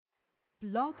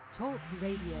Blog Talk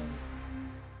Radio.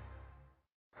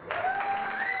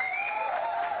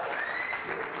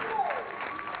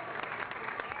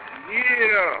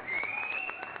 Yeah.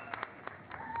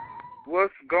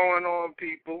 What's going on,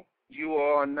 people? You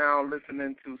are now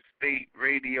listening to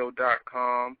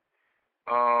SPATEradio.com.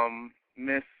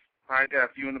 Miss High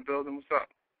Def, you in the building? What's up?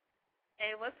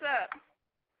 Hey, what's up?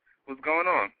 What's going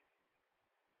on?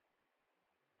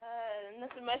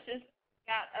 Nothing much, just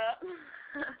got up.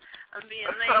 I'm being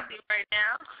lazy right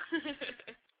now.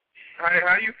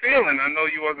 How you feeling? I know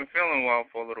you wasn't feeling well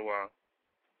for a little while.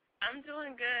 I'm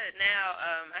doing good now.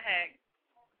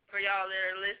 For y'all that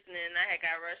are listening, I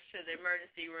got rushed to the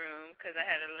emergency room because I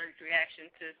had an allergic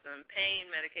reaction to some pain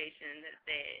medication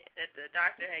that the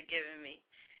doctor had given me.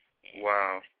 And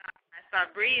wow. I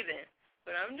stopped breathing,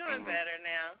 but I'm doing better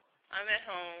now. I'm at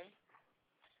home.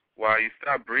 Wow, you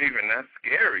stopped breathing. That's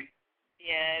scary.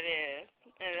 Yeah, it is.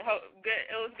 And it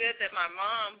was good that my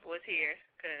mom was here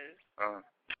because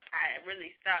I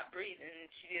really stopped breathing.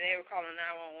 They were calling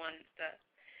 911 and stuff.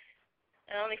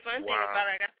 And the only fun thing about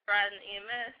it, I got to ride in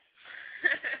EMS.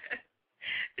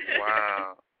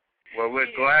 Wow. Well, we're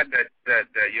glad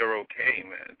that you're okay,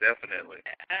 man. Definitely.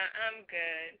 I'm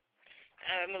good.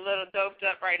 I'm a little doped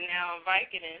up right now on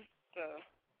Vicodin, so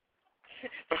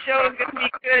the show is going to be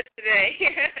good today.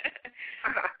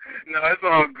 No, it's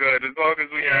all good. As long as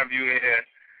we have you here,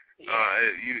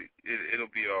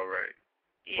 it'll be all right.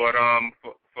 Yeah.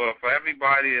 But for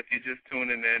everybody, if you're just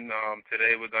tuning in,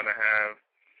 today we're going to have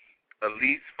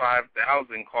Elise 5000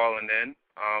 calling in.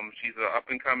 She's an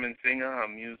up-and-coming singer. Her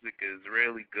music is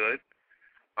really good.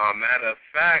 Matter of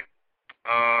fact,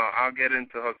 I'll get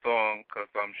into her song because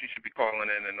she should be calling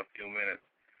in a few minutes.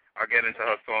 I'll get into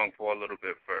her song for a little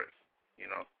bit first, you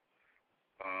know.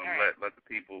 Right. Let the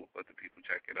people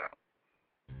check it out.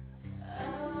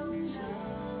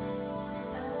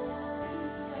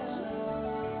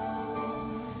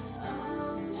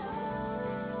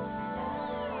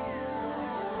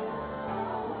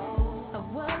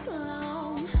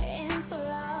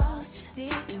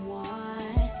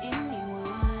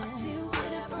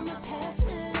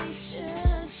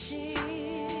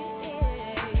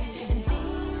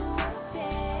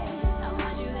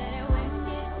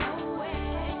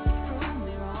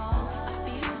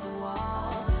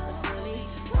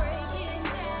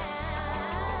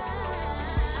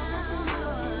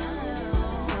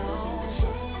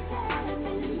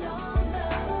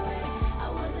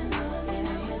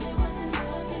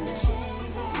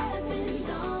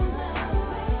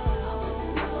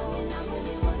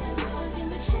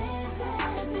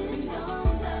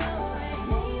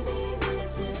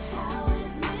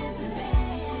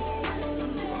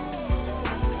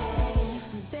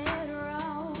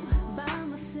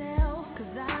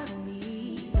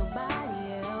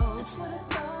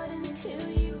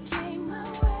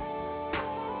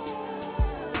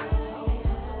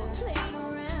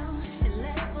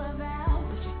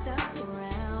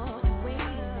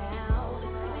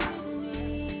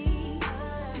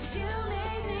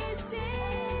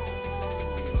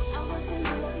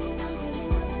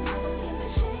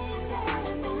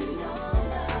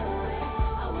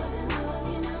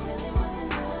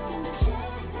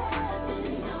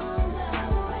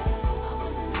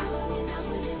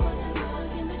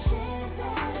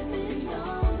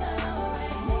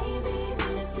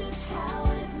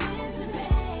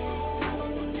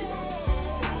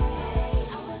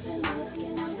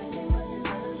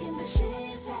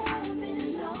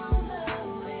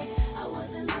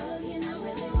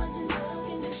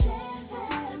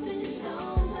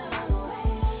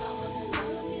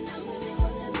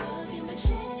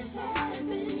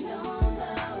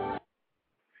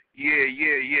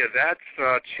 Yeah,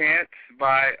 that's Chance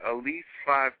by Elise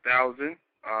 5000.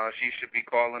 She should be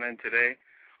calling in today.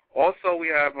 Also, we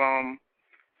have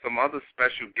some other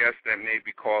special guests that may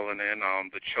be calling in,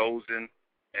 The Chosen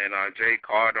and Jay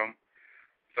Cardum.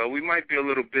 So we might be a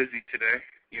little busy today,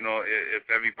 you know, if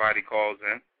everybody calls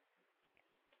in.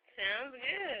 Sounds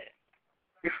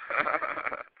good.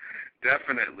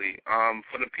 Definitely.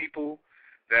 For the people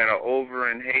that are over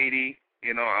in Haiti,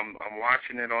 you know, I'm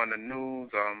watching it on the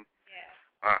news.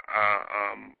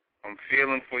 I'm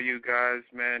feeling for you guys,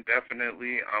 man,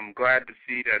 definitely. I'm glad to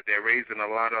see that they're raising a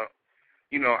lot of,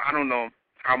 you know, I don't know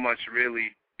how much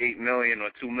really 8 million or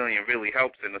 2 million really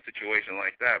helps in a situation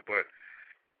like that, but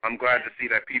I'm glad to see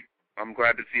that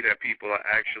people are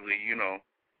actually, you know,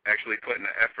 putting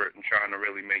the effort and trying to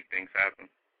really make things happen.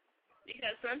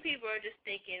 Because some people are just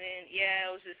thinking, it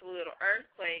was just a little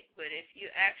earthquake, but if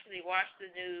you actually watch the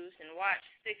news and watch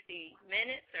 60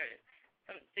 minutes or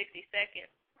 60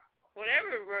 seconds,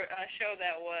 whatever show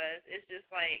that was, it's just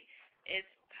like it's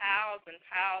piles and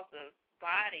piles of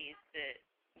bodies that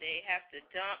they have to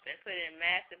dump and put in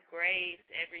massive graves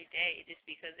every day just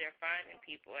because they're finding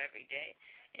people every day.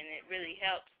 And it really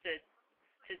helps to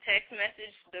text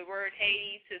message the word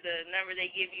Haiti to the number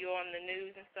they give you on the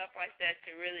news and stuff like that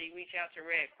to really reach out to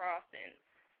Red Cross and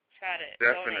try to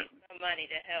donate some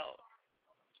money to help.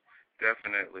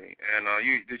 Definitely. And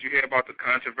did you hear about the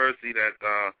controversy that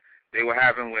they were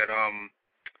having with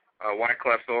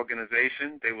Wyclef's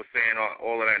organization? They were saying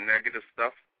all of that negative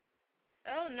stuff.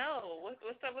 Oh no,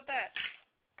 what's up with that?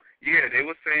 Yeah, they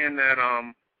were saying that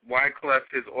Wyclef,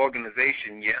 his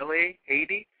organization, Yele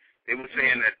Haiti, they were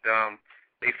saying that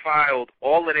they filed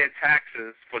all of their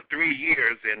taxes for 3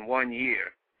 years in 1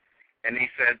 year, and they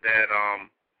said that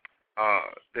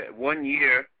that 1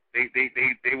 year they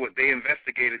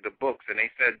investigated the books, and they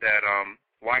said that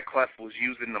Wyclef was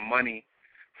using the money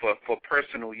for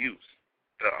personal use,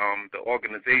 the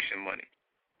organization money.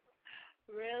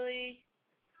 Really?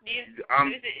 Is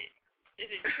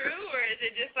it true, or is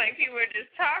it just like people are just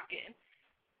talking?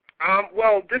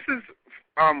 Well, this is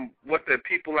what the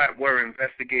people that were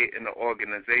investigating the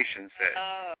organization said.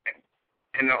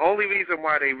 And the only reason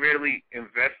why they really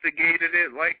investigated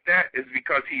it like that is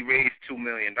because he raised $2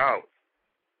 million.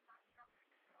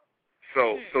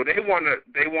 So they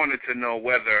wanted to know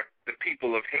whether the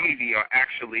people of Haiti are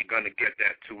actually going to get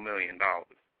that $2 million.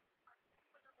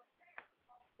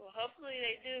 Well, hopefully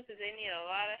they do, because they need a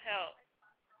lot of help.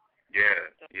 Yeah,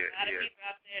 so a lot of people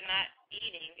out there not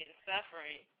eating and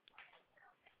suffering.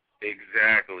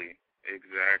 Exactly. It's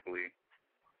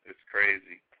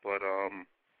crazy. But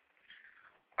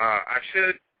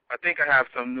I think I have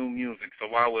some new music, so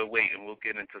while we're waiting, we'll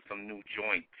get into some new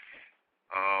joints.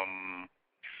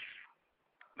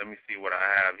 Let me see what I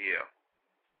have here.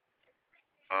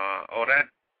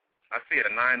 I see a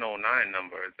 909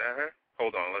 number. Is that her?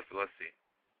 Hold on, let's see.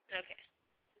 Okay.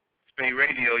 SPATE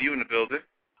Radio, you in the building?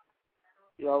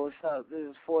 Yo, what's up? This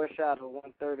is Foreshadow,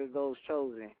 1/3 of those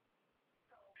chosen.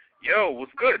 Yo,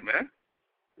 what's good, man?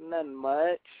 Nothing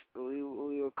much. We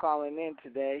were calling in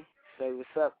today. Say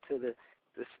what's up to the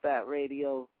SPATE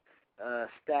Radio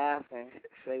staff and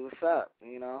say what's up,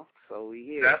 So we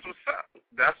here. That's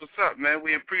what's up, man.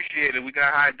 We appreciate it. We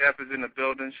got High Def is in the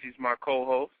building. She's my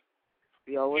co-host.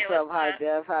 Yo, what's up, High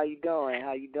Def? How you doing?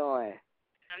 I'm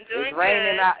doing it's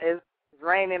raining good. It's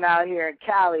raining out here in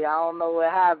Cali. I don't know what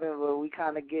happened, but we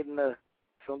kind of getting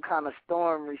some kind of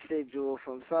storm residual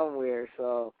from somewhere.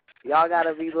 So y'all got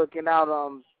to be looking out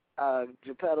on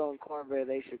Geppetto and Cornbread.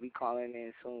 They should be calling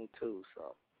in soon, too.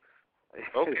 So.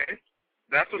 Okay.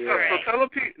 That's what's up.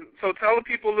 So tell the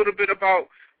people a little bit about,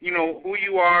 who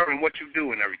you are and what you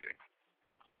do and everything.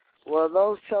 Well,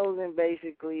 Those Chosen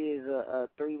basically is a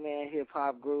 3-man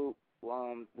hip-hop group.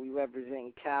 We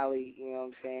represent Cali, you know what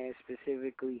I'm saying,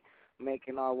 specifically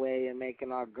making our way and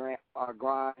making our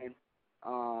grind,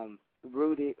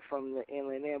 rooted from the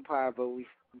Inland Empire, but we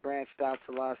branched out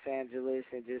to Los Angeles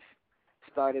and just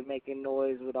started making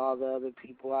noise with all the other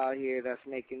people out here that's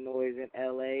making noise in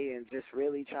L.A. and just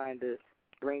really trying to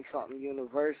bring something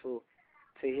universal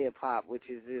to hip-hop, which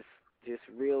is just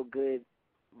real good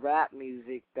rap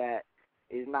music that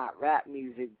is not rap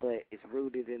music, but it's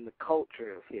rooted in the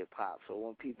culture of hip-hop. So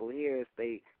when people hear us,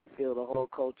 they feel the whole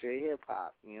culture of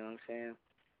hip-hop, you know what I'm saying?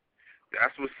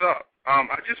 That's what's up.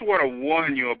 I just want to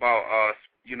warn you about us.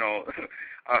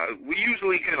 We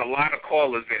usually get a lot of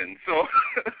callers in, so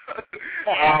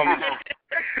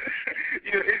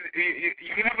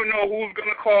you never know who's going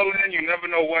to call in. You never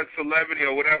know what celebrity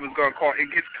or whatever's going to call.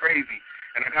 It gets crazy.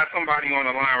 And I got somebody on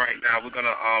the line right now. We're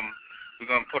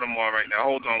gonna put them on right now.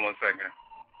 Hold on one second.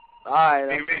 All right,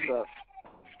 that's what's up.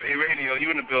 SPATE Radio,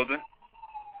 you in the building?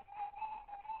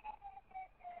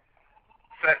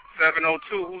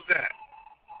 702, who's that?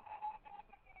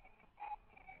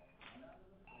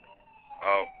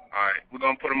 Oh, all right. We're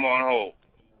going to put them on hold.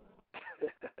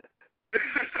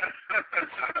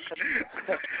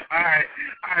 All right.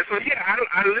 So, yeah,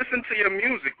 I listen to your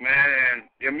music, man, and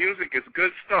your music is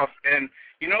good stuff. And,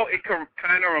 it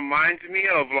kind of reminds me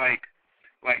of, like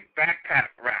backpack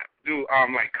rap,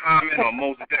 like Common or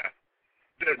Mos Def.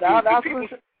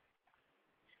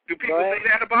 Do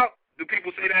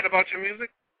people say that about your music?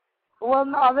 Well,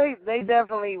 no, they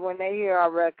definitely, when they hear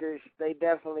our records, they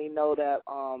definitely know that,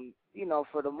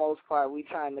 for the most part, we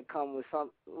trying to come with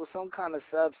some kind of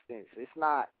substance. It's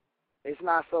not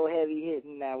so heavy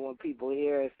hitting that when people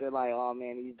hear us, they're like, oh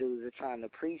man, these dudes are trying to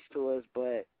preach to us.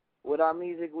 But with our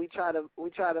music, we try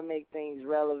to make things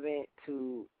relevant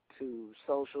to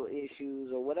social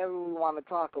issues or whatever we want to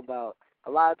talk about.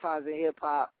 A lot of times in hip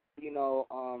hop,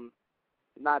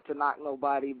 not to knock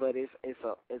nobody, but it's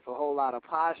a whole lot of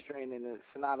posturing, and it's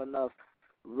not enough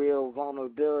real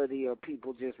vulnerability or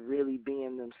people just really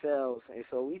being themselves. And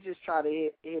so we just try to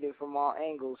hit it from all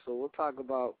angles. So we'll talk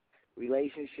about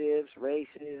relationships,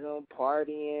 racism,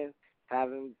 partying,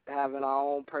 having our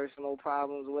own personal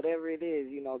problems, whatever it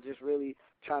is, just really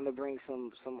trying to bring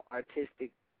some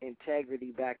artistic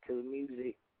integrity back to the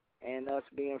music. And us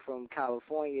being from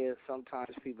California,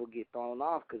 sometimes people get thrown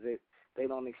off because they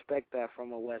don't expect that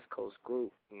from a West Coast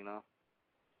group,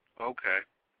 Okay.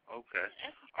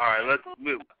 All right, let's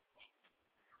move.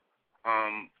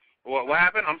 What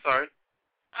happened? I'm sorry.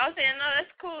 I was saying, no,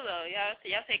 that's cool, though.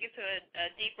 Y'all take it to a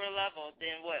deeper level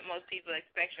than what most people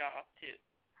expect y'all to.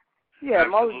 Yeah,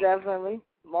 Absolutely.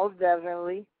 most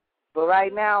definitely. But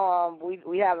right now,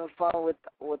 we having fun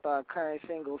with our current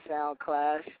single, Sound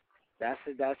Clash. That's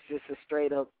just a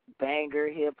straight up banger,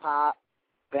 hip hop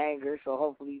banger. So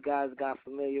hopefully you guys got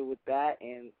familiar with that,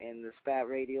 and the SPATE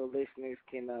radio listeners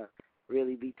can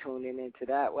really be tuning into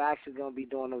that. We're actually gonna be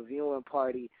doing a viewing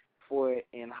party for it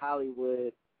in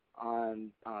Hollywood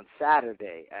on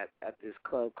Saturday at this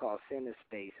club called Center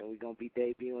Space, and we're gonna be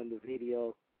debuting the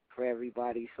video for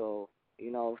everybody. So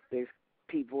if there's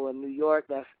people in New York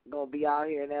that's gonna be out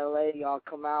here in LA, y'all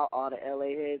come out. All the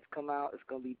LA heads come out. It's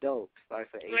gonna be dope.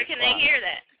 Starts at 8 Where can o'clock. they hear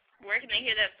that? Where can they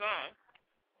hear that song?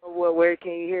 Well, where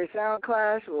can you hear Sound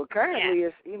Clash? Well, currently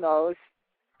it's it's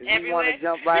if everywhere. you want to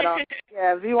jump right on,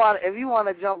 if you want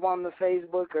to jump on the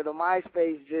Facebook or the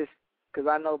MySpace, just because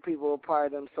I know people are part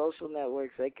of them social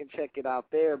networks, they can check it out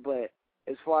there. But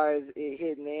as far as it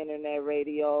hitting the internet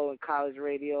radio and college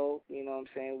radio,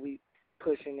 we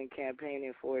pushing and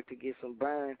campaigning for it to get some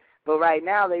burn. But right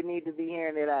now they need to be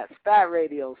hearing it at SPAT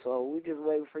radio, so we just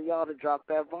waiting for y'all to drop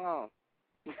that bomb.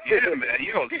 Yeah, man.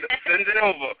 Send it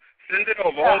over. Send it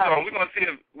over. Hold on. We're gonna see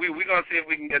if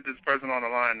we can get this person on the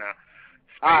line now.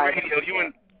 SPATE Radio,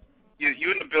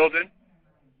 you in the building?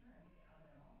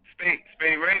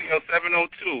 SPATE Radio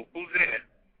 702. Who's there?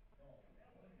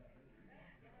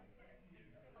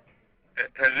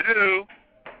 Hello.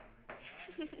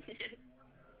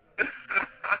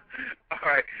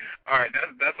 All right.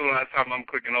 That's the last time I'm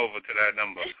clicking over to that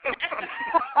number.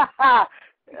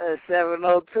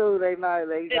 702. They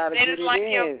gotta get it in. They just like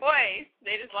your voice.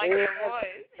 They just like your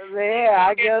voice. Yeah,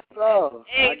 I guess so.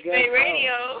 Hey, SPATE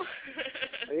Radio.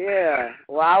 Yeah.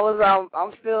 Well, I was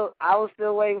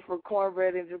still waiting for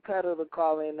Cornbread and Geppetto to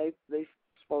call in. They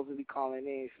supposed to be calling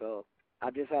in, so I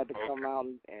just had to come out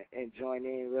and join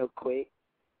in real quick.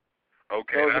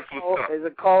 Okay, so that's what's up. Is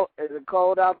it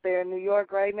cold out there in New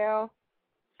York right now?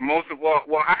 Well,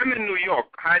 I'm in New York.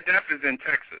 High Def is in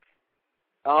Texas.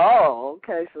 Oh,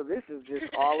 okay. So this is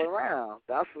just all around.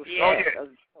 That's what's up.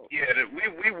 Yeah,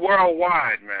 we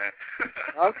worldwide, man.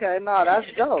 Okay, no, that's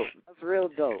dope. That's real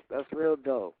dope.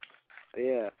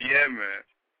 Yeah. Yeah, man.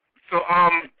 So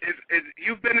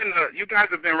you guys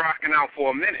have been rocking out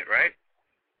for a minute, right?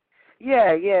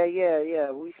 Yeah.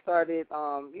 We started,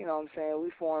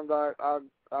 we formed our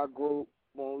group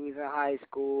when we was in high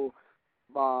school,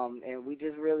 and we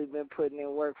just really been putting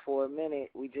in work for a minute.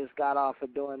 We just got off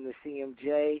of doing the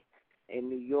CMJ in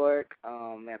New York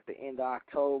at the end of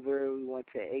October. We went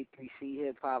to A3C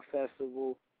Hip Hop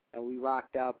Festival, and we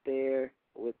rocked out there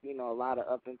with, a lot of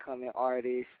up-and-coming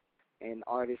artists and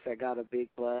artists that got a big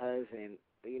buzz. And,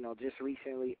 just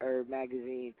recently, Herb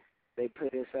Magazine, they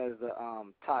put us as the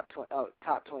top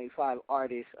 25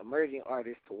 artists, emerging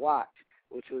artists to watch,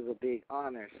 which was a big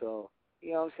honor. So,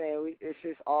 it's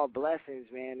just all blessings,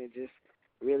 man, and just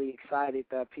really excited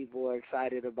that people are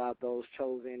excited about those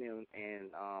chosen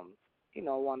and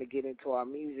want to get into our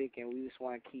music, and we just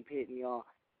want to keep hitting y'all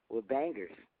with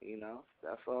bangers,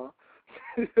 that's all.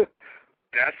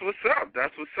 That's what's up. Yeah.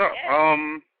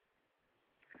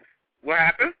 What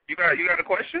happened? You got a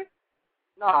question?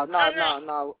 No.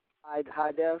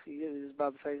 Hi, Def, you was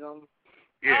about to say something?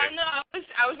 Yeah. No, I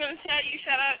was going to tell you,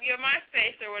 shout out your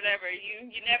MySpace or whatever.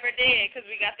 You never did because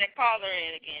we got that caller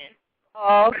in again.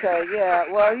 Oh, okay,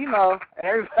 yeah. Well,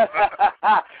 everybody,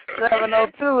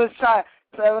 702 is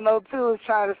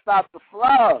trying to stop the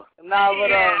flow. No,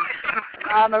 but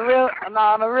on the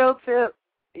real tip,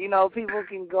 people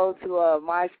can go to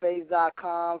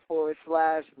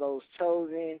myspace.com/those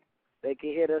chosen. They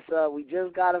can hit us up. We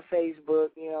just got a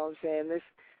Facebook.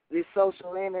 This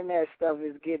social internet stuff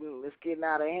is getting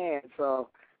out of hand. So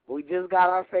we just got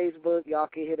our Facebook. Y'all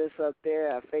can hit us up there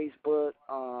at Facebook,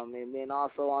 and then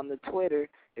also on the Twitter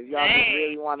if y'all just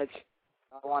really want to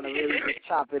really just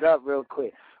chop it up real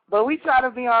quick. But we try to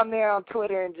be on there on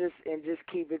Twitter and just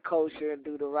keep it kosher and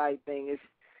do the right thing.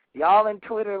 y'all in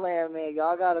Twitter land, man,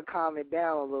 y'all gotta calm it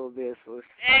down a little bit. So it's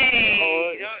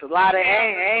a lot of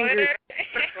angry,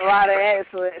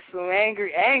 some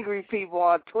angry people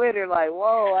on Twitter. Like,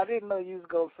 whoa, I didn't know you was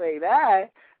gonna say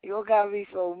that. You don't gotta be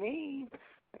so mean.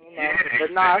 You know? Yeah,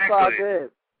 but no, it's all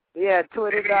good. Yeah,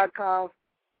 Twitter.com.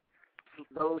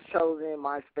 Those chosen,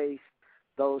 MySpace.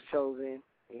 Those chosen.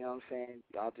 You know what I'm saying?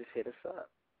 Y'all just hit us up.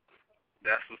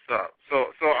 That's what's up.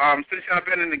 So since y'all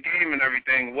been in the game and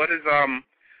everything, what is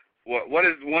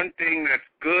one thing that's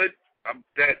good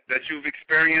that you've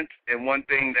experienced, and one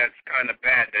thing that's kind of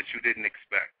bad that you didn't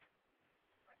expect?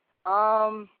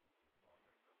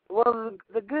 Well,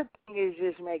 the good thing is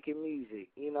just making music.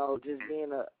 You know, just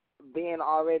being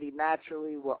already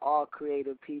naturally, we're all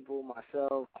creative people.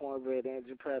 Myself, Cornbread, and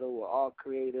Geppetto, we're all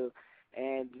creative.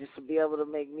 And just to be able to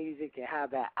make music and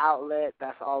have that outlet,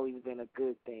 that's always been a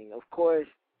good thing. Of course,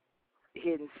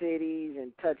 hitting cities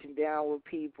and touching down with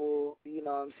people, you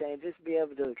know what I'm saying, just be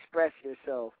able to express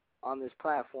yourself on this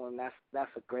platform, that's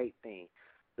a great thing.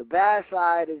 The bad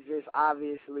side is just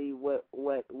obviously what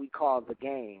we call the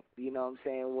game. You know what I'm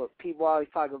saying? What people always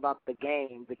talk about the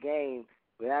game, but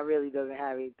that really doesn't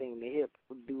have anything to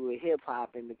do with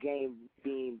hip-hop, and the game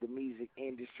being the music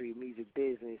industry, music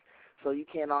business. So you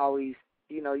can't always,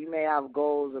 you know, you may have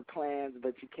goals or plans,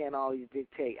 but you can't always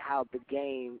dictate how the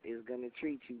game is going to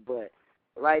treat you. But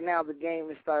right now the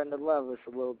game is starting to love us a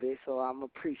little bit, so I'm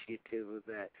appreciative of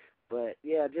that. But,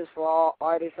 yeah, just for all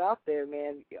artists out there,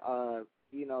 man,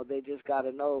 you know, they just got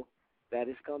to know that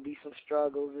it's going to be some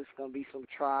struggles, it's going to be some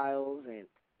trials, and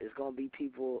it's going to be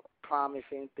people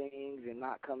promising things and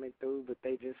not coming through, but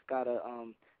they just got to,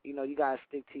 you know, you got to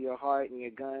stick to your heart and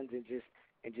your guns and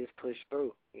just push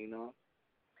through, you know?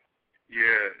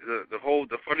 Yeah,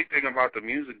 the funny thing about the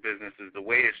music business is the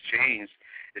way it's changed.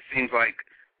 It seems like,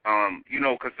 you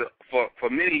know, because for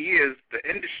many years the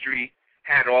industry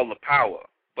had all the power,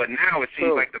 but now it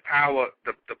seems like the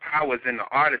power's in the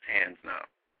artist's hands now.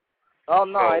 Oh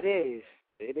no, so, it is.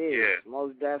 Yeah.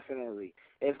 Most definitely.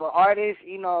 If an artist,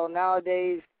 you know,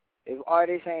 nowadays,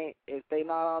 if they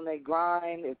not on their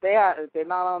grind, if they're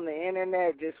not on the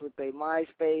internet just with their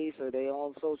MySpace or their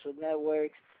own social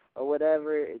networks or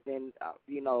whatever, then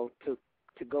you know, to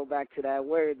go back to that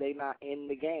word, they not in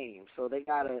the game. So they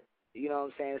gotta, you know what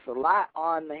I'm saying? It's a lot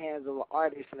on the hands of an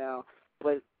artist now,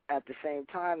 but at the same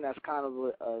time, that's kind of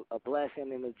a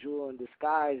blessing and a jewel in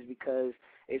disguise, because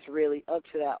it's really up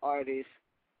to that artist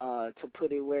to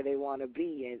put it where they want to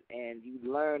be, and you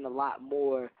learn a lot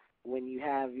more when you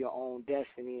have your own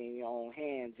destiny in your own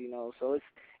hands, you know. So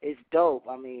it's dope.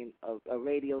 I mean, a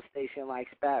radio station like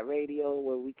SPATE Radio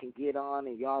where we can get on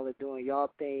and y'all are doing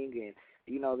y'all thing, and,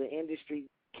 you know, the industry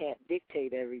can't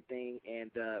dictate everything,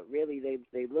 and really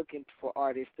they looking for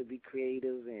artists to be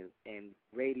creative, and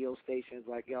radio stations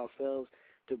like yourselves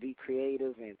to be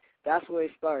creative, and that's where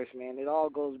it starts, man. It all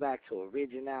goes back to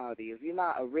originality. If you're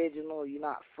not original, you're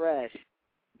not fresh,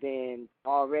 then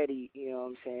already, you know what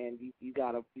I'm saying, you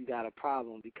got a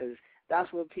problem, because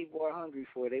that's what people are hungry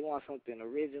for. They want something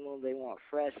original, they want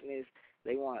freshness,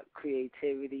 they want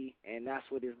creativity, and that's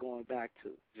what it's going back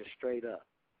to, just straight up.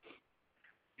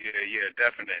 Yeah,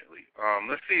 definitely.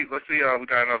 Let's see. We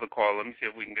got another call. Let me see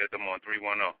if we can get them on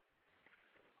 310.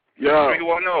 Yo.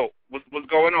 310. What's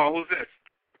going on? Who's this?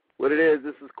 What it is?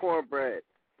 This is Cornbread.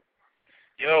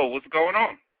 Yo, what's going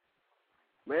on?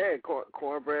 Man,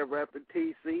 Cornbread repping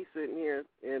TC, sitting here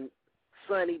in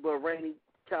sunny but rainy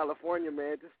California,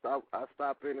 man. I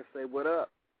stop in and say what up.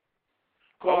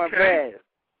 Cornbread.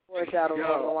 Okay. Shout out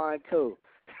on the line too.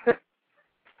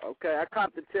 Okay, I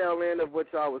caught the tail end of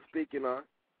what y'all was speaking on.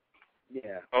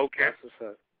 Yeah. Okay.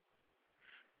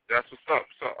 That's what's up.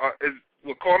 So,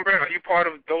 Cornbread, are you part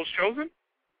of those chosen?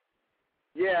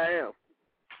 Yeah, I am.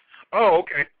 Oh,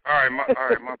 okay. All right, my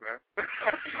bad.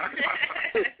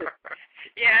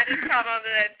 Yeah, I just caught on to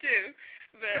that too.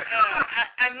 But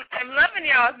I'm loving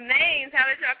y'all's names. How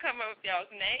did y'all come up with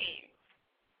y'all's names?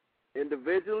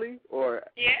 Individually or?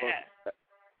 Yeah.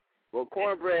 Well,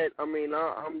 Cornbread, I mean,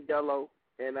 I'm yellow,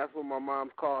 and that's what my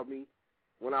mom called me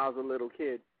when I was a little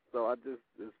kid. So as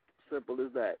simple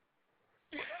as that.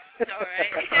 All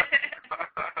right.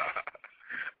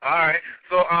 All right.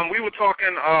 So we were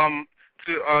talking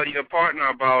to your partner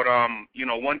about you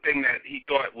know, one thing that he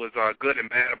thought was good and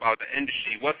bad about the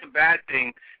industry. What's the bad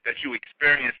thing that you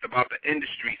experienced about the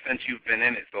industry since you've been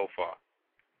in it so far?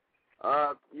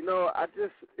 You know, I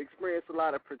just experienced a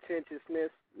lot of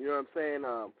pretentiousness. You know what I'm saying?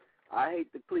 I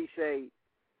hate the cliche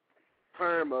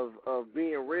term of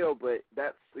being real, but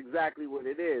that's exactly what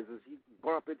it is you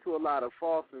bump into a lot of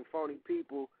false and phony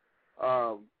people,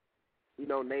 you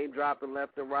know, name dropping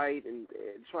left and right and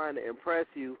trying to impress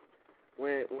you,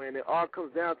 when it all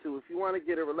comes down to, if you want to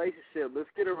get a relationship, let's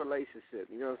get a relationship.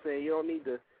 You know what I'm saying? You don't need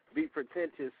to be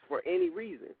pretentious for any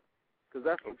reason, because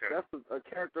that's a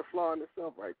character flaw in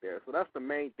itself right there. So that's the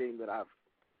main thing that I've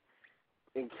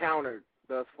encountered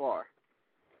thus far.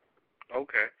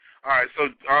 Okay. All right. So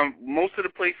most of the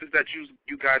places that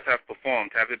you guys have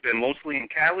performed, have it been mostly in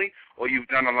Cali, or you've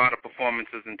done a lot of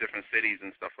performances in different cities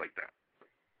and stuff like that?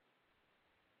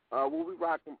 Well, we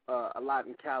rock a lot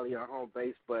in Cali, our home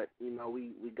base, but, you know,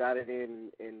 we got it in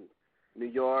New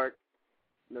York,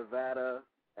 Nevada,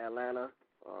 Atlanta.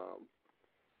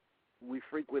 We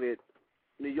frequented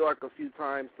New York a few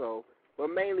times, but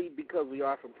mainly because we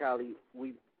are from Cali,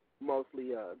 we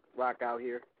mostly rock out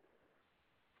here.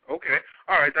 Okay.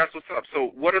 All right. That's what's up.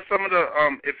 So what are some of the,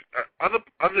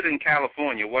 other than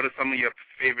California, what are some of your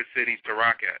favorite cities to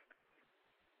rock at?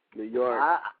 New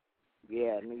York.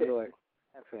 New York.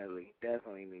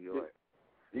 Definitely New York.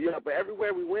 Yeah, but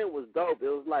everywhere we went was dope. It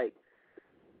was like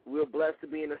we were blessed to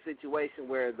be in a situation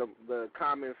where the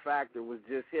common factor was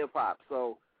just hip-hop.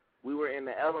 So we were in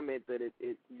the element that it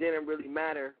didn't really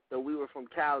matter that we were from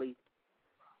Cali,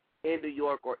 in New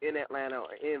York, or in Atlanta,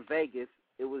 or in Vegas.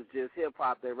 It was just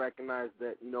hip-hop that recognized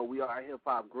that, you know, we are a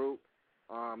hip-hop group,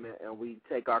 and we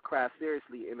take our craft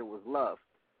seriously, and it was love.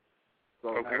 So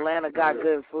okay. Atlanta got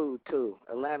good food too.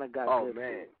 Atlanta got good food. Oh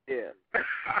man, yeah.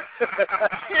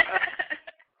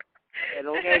 And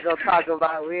we ain't gonna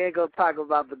talk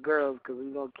about the girls because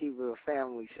we gonna keep it a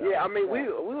family show. Yeah, I mean we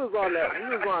was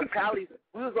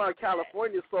on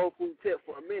California soul food tip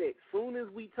for a minute. Soon as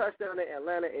we touched down in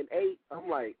Atlanta and ate, I'm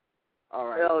like, all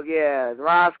right. Hell yeah,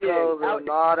 Roscoe's and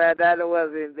all that. It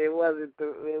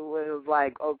was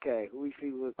like, okay, we see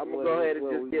what. I'm gonna go ahead and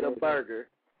just get a burger.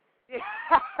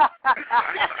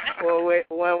 Well, when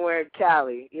we're in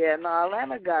Cali,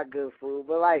 Atlanta got good food,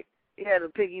 but like, to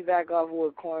piggyback off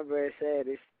what Cornbread said,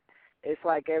 it's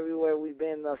like everywhere we've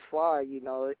been thus far, you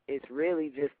know, it's really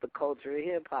just the culture of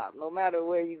hip hop. No matter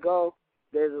where you go,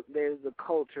 there's the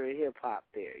culture of hip hop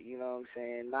there. You know what I'm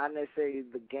saying? Not necessarily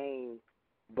the game,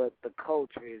 but the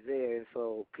culture is there, and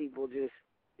so people just,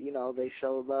 you know, they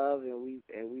show love, and we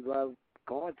love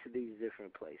going to these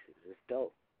different places. It's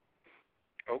dope.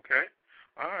 Okay.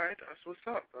 All right. That's what's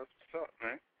up.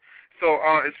 Man. So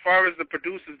as far as the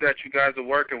producers that you guys are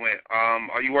working with,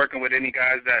 are you working with any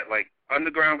guys that, like,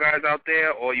 underground guys out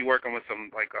there, or are you working with some,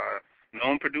 like,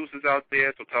 known producers out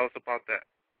there? So tell us about that.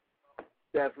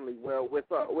 Definitely. Well, with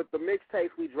the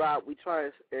mixtapes we drop, we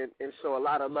try and show a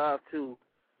lot of love to,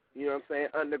 you know what I'm saying,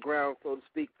 underground, so to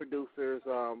speak, producers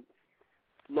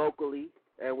locally,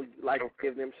 and we like to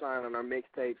give them shine on our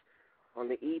mixtapes. On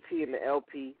the EP and the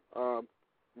LP,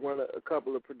 a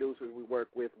couple of producers we work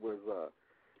with was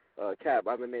a cat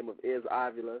by the name of Iz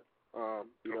Avila.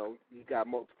 You know, he got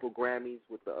multiple Grammys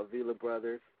with the Avila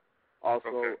brothers.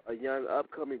 Also, a young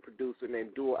upcoming producer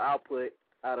named Dual Output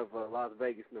out of Las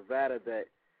Vegas, Nevada, that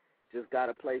just got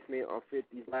a placement on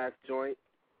 50's last joint.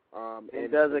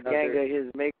 And does a gang of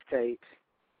his mixtapes.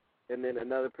 And then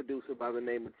another producer by the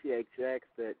name of THX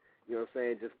that, you know what I'm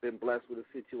saying, just been blessed with a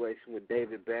situation with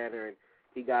David Banner, and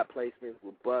he got placements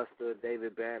with Busta,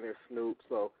 David Banner, Snoop.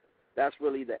 So that's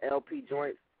really the LP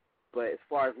joints. But as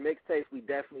far as mixtapes, we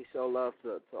definitely show love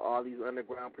to all these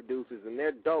underground producers, and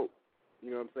they're dope.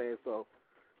 You know what I'm saying? So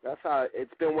that's how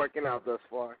it's been working out thus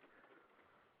far.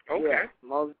 Okay. Yeah,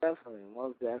 most definitely.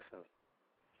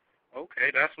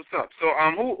 Okay, that's what's up. So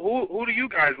who do you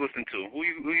guys listen to? Who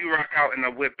you rock out in the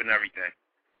whip and everything?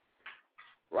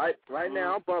 Right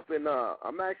now I'm bumping.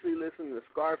 I'm actually listening to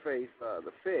Scarface,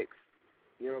 The Fix.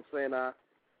 You know what I'm saying?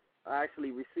 I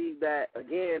actually received that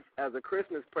again as a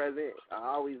Christmas present. I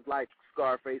always liked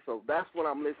Scarface, so that's what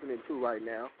I'm listening to right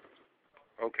now.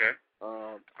 Okay.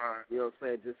 All right. You know what I'm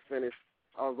saying? Just finished.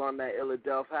 I was on that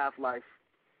Illadelph Half-Life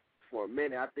for a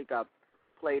minute. I think I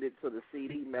played it to the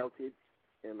CD melted,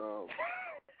 and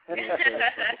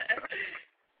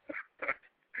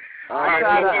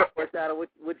Foreshadow,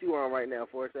 what you on right now,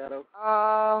 Foreshadow?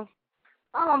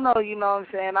 I don't know, you know what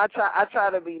I'm saying? I try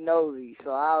to be nosy,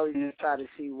 so I always just try to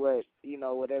see what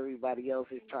everybody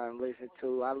else is trying to listen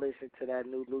to. I listen to that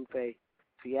new Lupe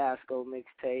Fiasco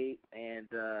mixtape, and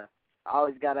I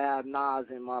always gotta have Nas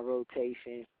in my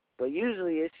rotation. But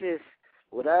usually it's just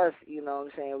with us, you know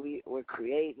what I'm saying, we're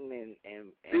creating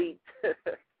and beats.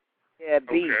 Yeah,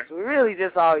 beats. Okay. We're really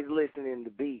just always listening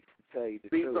to beats, to tell you the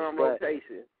beats truth. On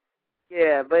rotation.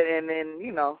 Yeah, but and then,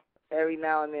 you know, every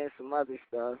now and then some other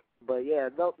stuff. But yeah,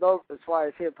 those as far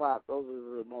as hip hop, those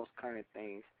are the most current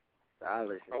things that I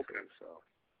listen to.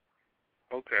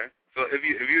 So. Okay. So if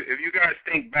you guys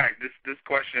think back, this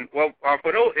question, well,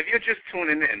 for those, if you're just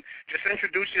tuning in, just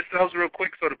introduce yourselves real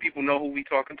quick so the people know who we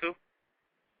talking to.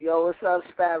 Yo, what's up,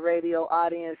 SPATE Radio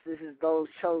audience? This is Those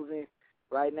Chosen.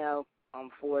 Right now,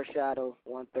 I'm Foreshadow,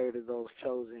 1/3 of Those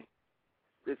Chosen.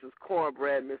 This is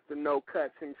Cornbread, Mr. No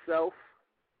Cuts himself.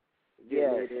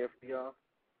 Yes. Getting it in for y'all.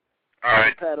 All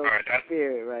right. Pedal All right. That's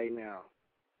spirit right now.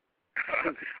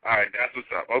 all right. That's what's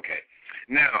up. Okay.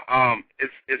 Now,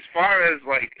 as far as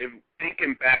like if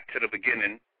thinking back to the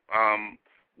beginning,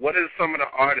 what are some of the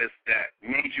artists that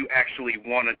made you actually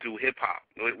want to do hip hop?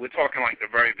 We're talking like the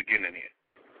very beginning here.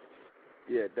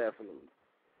 Yeah, definitely.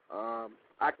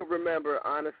 I can remember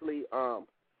honestly.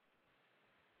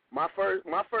 My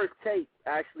first tape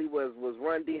actually was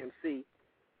Run DMC.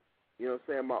 You know what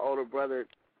I'm saying? My older brother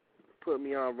put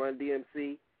me on Run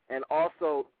DMC, and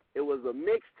also it was a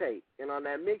mixtape. And on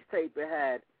that mixtape, it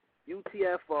had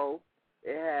UTFO,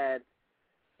 it had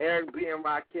Eric B. and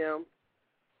Rakim,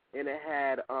 and it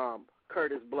had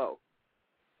Curtis Blow.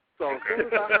 So as soon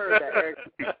as I heard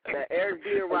that Eric B.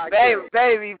 and Rakim,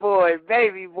 baby boy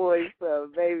stuff,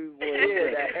 baby boy.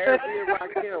 yeah, that Eric B. and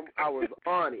Rakim, I was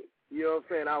on it. You know what I'm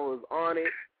saying? I was on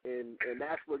it, and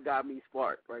that's what got me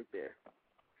sparked right there.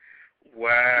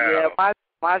 Wow. Yeah,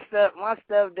 my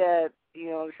stepdad, you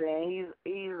know what I'm saying?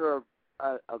 He's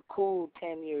a cool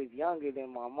 10 years younger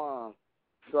than my mom.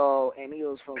 So, and he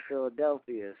was from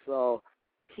Philadelphia. So,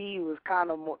 he was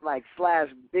kind of more like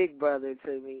 / big brother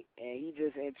to me, and he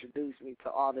just introduced me to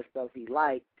all the stuff he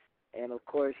liked. And of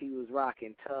course, he was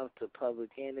rocking Tough to Public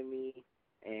Enemy,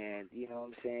 and you know what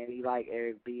I'm saying? He liked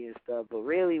Eric B and stuff. But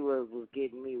really, what was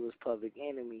getting me was Public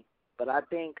Enemy. But I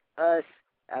think us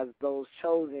as Those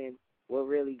Chosen, what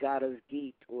really got us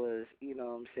geeked was, you know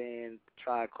what I'm saying,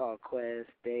 Tribe Called Quest,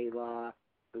 De La,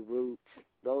 The Roots.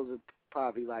 Those are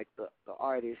probably like the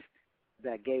artists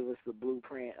that gave us the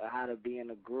blueprint of how to be in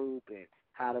a group and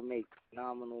how to make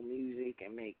phenomenal music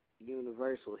and make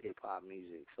universal hip-hop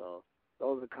music. So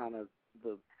those are kind of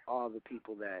all the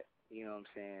people that, you know what I'm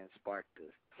saying, sparked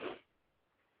us.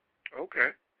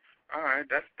 Okay. All right.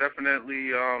 That's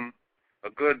definitely a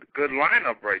good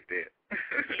lineup right there.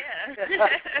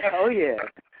 Yeah. Oh, yeah.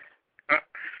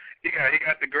 Yeah, he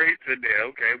got the greats in there.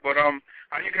 Okay. But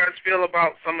how you guys feel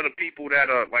about some of the people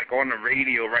that are like on the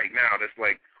radio right now? That's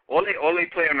like all they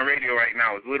play on the radio right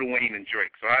now is Lil Wayne and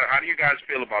Drake. So how do you guys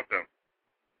feel about them?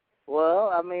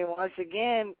 Well, I mean, once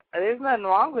again, there's nothing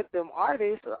wrong with them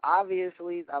artists.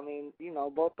 Obviously, I mean, you know,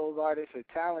 both those artists are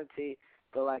talented.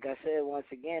 But like I said, once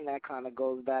again, that kind of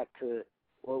goes back to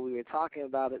what we were talking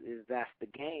about, is that's the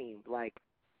game. Like,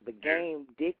 the game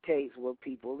dictates what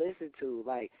people listen to.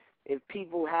 Like, if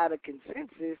people had a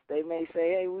consensus, they may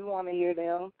say, hey, we want to hear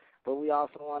them, but we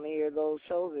also want to hear Those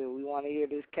Chosen. We want to hear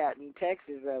this cat in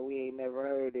Texas that we ain't never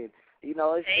heard. And, you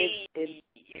know,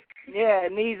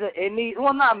 it needs,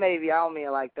 well, not maybe, I don't mean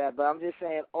it like that, but I'm just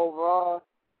saying overall,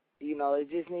 you know, it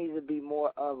just needs to be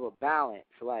more of a balance.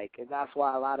 Like, and that's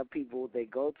why a lot of people, they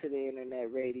go to the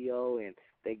internet radio and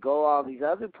they go all these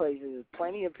other places. There's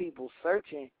plenty of people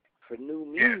searching for new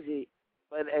music,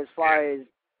 but as far as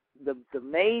the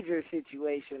major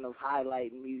situation of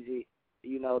highlighting music,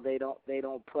 you know, they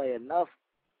don't play enough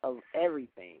of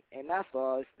everything, and that's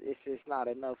all. It's just not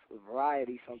enough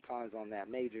variety sometimes on that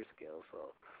major scale.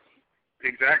 So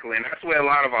exactly, and that's where a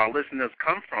lot of our listeners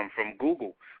come from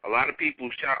Google. A lot of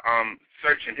people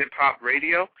searching hip hop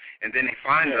radio, and then they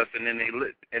find us, and then they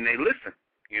listen.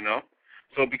 You know,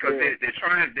 so because they're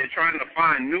trying to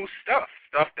find new stuff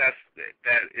that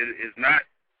is not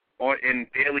in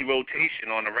daily rotation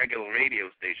on a regular radio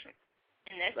station.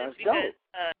 And that's just because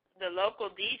the local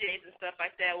DJs and stuff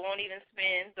like that won't even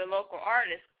spin the local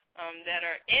artists that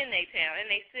are in their town, in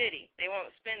their city. They won't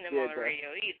spin them on the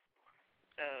radio either.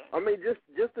 So I mean,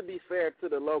 just to be fair to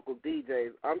the local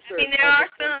DJs, I'm sure. I mean, there are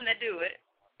some that do it.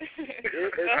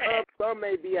 Some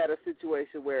may be at a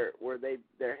situation where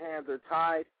their hands are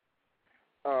tied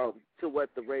to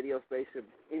what the radio station,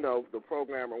 you know, the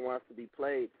programmer wants to be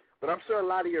played. But I'm sure a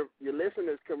lot of your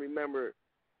listeners can remember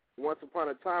once upon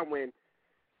a time when,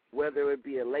 whether it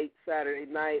be a late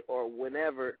Saturday night or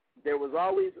whenever, there was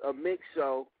always a mix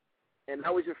show, and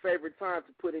that was your favorite time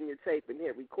to put in your tape and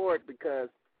hit record, because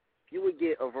you would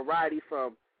get a variety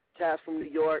from cats from New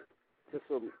York to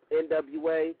some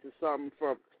NWA to something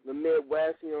from the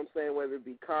Midwest, you know what I'm saying, whether it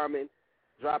be Common,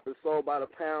 dropping soul by the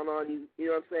pound on you, you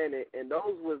know what I'm saying, and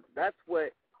that's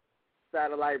what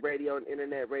satellite radio and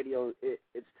internet radio,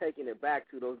 it's taking it back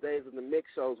to those days of the mix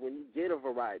shows when you get a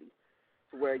variety.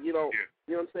 Where you don't,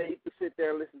 you know what I'm saying, you can sit there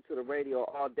and listen to the radio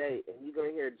all day, and you're going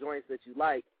to hear joints that you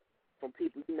like from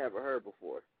people you never heard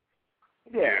before.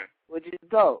 Yeah, which is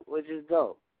dope.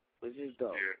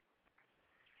 Yeah.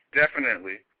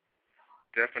 Definitely.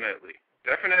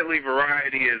 Definitely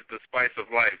variety is the spice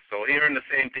of life. So hearing the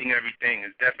same thing every thing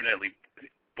is definitely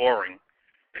boring.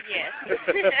 Yes.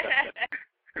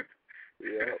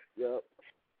 Yep.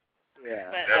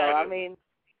 Yeah. But, So I mean,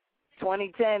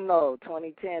 2010 though,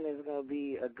 2010 is gonna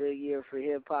be a good year for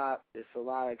hip hop. There's a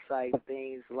lot of exciting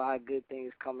things, a lot of good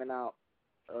things coming out.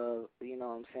 You know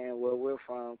what I'm saying, where we're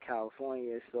from,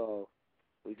 California. So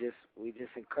we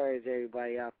just encourage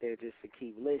everybody out there just to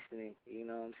keep listening. You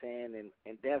know what I'm saying,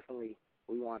 and definitely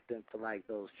we want them to like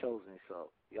those chosen. So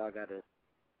y'all gotta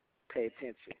pay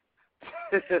attention.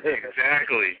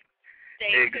 Exactly.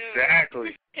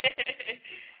 Exactly.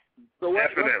 So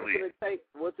Definitely.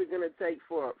 what's it gonna take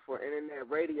for internet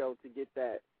radio to get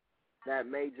that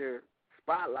major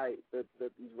spotlight that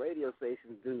these radio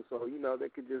stations do? So there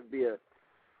could just be a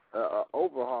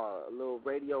overhaul, a little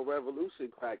radio revolution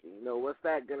cracking. What's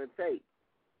that gonna take?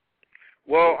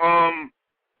 Well,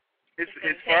 as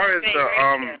far as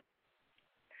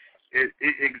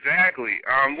exactly.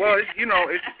 Well,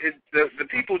 the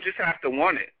people just have to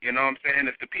want it. You know what I'm saying?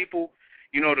 If the people,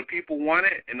 the people want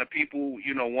it, and the people,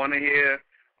 want to hear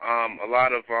a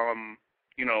lot of,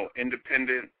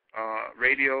 independent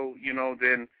radio,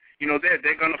 then,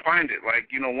 they're gonna find it. Like,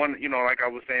 like I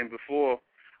was saying before,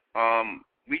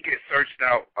 we get searched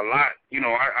out a lot.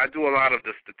 I do a lot of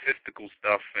the statistical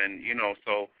stuff, and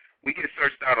so we get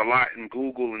searched out a lot in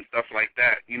Google and stuff like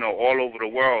that, all over the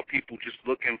world, people just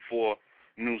looking for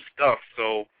new stuff.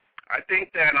 So I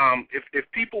think that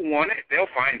if people want it, they'll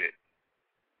find it.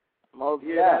 Most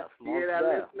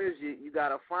listeners, you got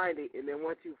to find it, and then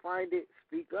once you find it,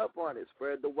 speak up on it.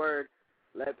 Spread the word.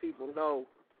 Let people know,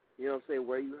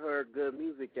 where you heard good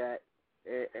music at.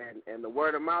 And the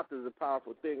word of mouth is a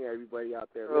powerful thing, everybody out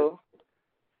there. True.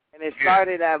 And it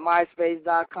started at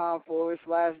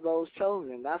myspace.com/those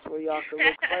chosen. That's where y'all can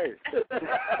look first.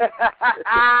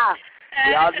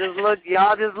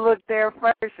 y'all just look there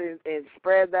first and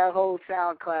spread that whole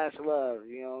SoundClass love.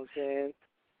 You know what I'm saying?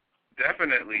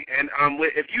 Definitely. And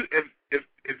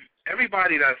if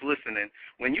everybody that's listening,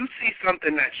 when you see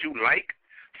something that you like,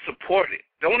 support it.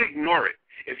 Don't ignore it.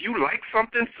 If you like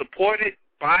something, support it,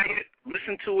 buy it,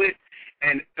 listen to it,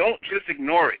 and don't just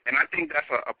ignore it. And I think that's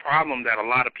a problem that a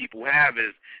lot of people have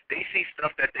is they see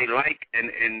stuff that they like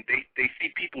and they see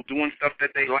people doing stuff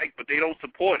that they like, but they don't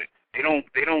support it. They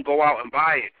don't go out and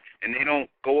buy it, and they don't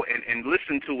go and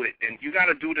listen to it. And you got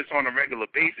to do this on a regular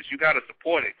basis. You got to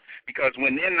support it because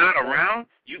when they're not around,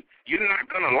 you're not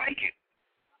going to like it.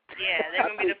 Yeah, they're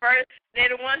going to be the first. They're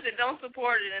the ones that don't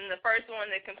support it and the first one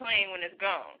that complain when it's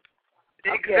gone.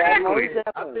 Exactly.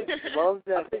 I think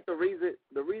the reason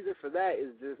for that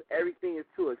is just everything is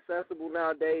too accessible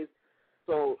nowadays.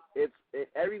 So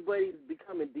everybody's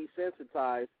becoming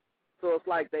desensitized. So it's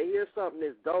like they hear something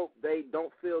that's dope, they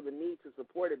don't feel the need to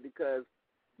support it because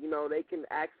they can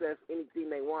access anything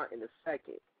they want in a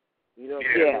second.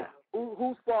 Yeah. So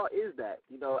whose fault is that?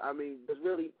 There's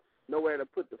really nowhere to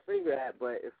put the finger at,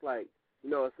 but it's like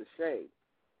it's a shame.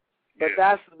 But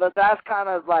that's kind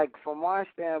of like from our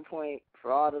standpoint,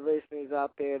 for all the listeners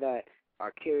out there that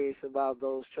are curious about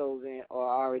those chosen or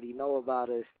already know about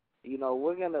us,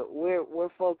 we're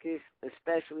focused,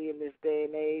 especially in this day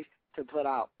and age, to put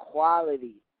out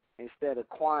quality instead of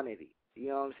quantity. You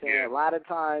know what I'm saying? Yeah. A lot of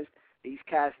times these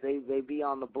cats they be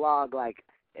on the blog like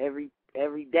every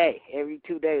day, every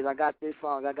 2 days. I got this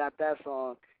song, I got that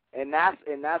song. And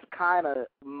that's kind of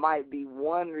might be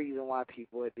one reason why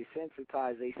people are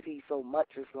desensitized. They see so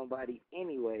much of somebody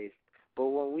anyways. But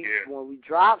when we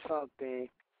drop something,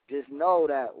 just know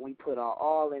that we put our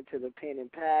all into the pen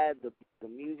and pad. The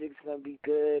music's gonna be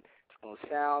good. It's gonna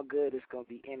sound good. It's gonna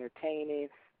be entertaining.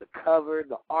 The cover,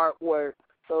 the artwork.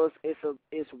 So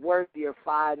it's worth your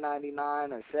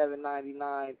 $5.99 or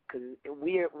 $7.99 because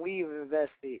we've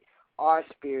invested our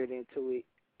spirit into it,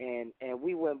 and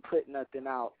we wouldn't put nothing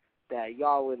out that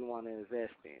y'all wouldn't want to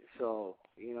invest in. So,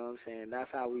 you know what I'm saying?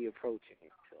 That's how we approaching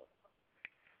it. So.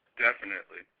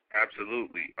 Definitely.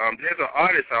 Absolutely. There's an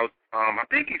artist out, I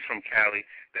think he's from Cali,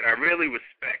 that I really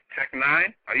respect, Tech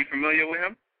Nine. Are you familiar with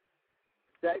him?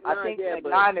 I think Tech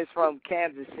Nine is from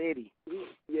Kansas City.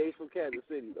 He's from Kansas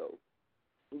City, though.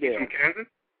 Yeah. He's from Kansas?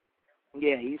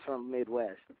 Yeah, he's from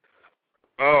Midwest.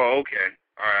 Oh, okay.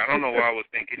 All right. I don't know why I was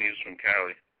thinking he was from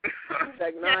Cali.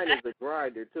 Tech Nine is a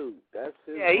grinder too. That's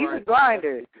his he's a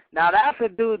grinder. Now that's a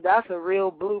dude. That's a real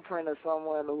blueprint of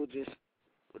someone who just,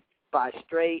 by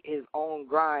straight his own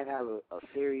grind, have a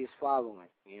serious following.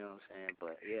 You know what I'm saying?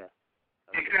 But yeah.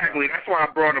 Exactly. That's why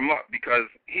I brought him up because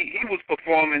he was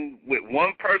performing with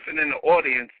one person in the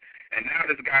audience, and now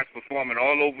this guy's performing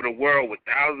all over the world with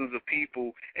thousands of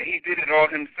people, and he did it all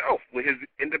himself with his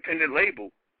independent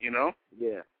label. Yeah.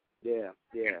 Yeah.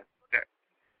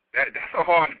 That's a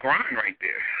hard grind right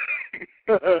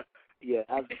there. Yeah,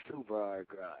 that's a super hard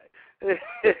grind.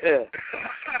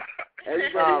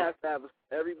 Everybody has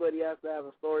to have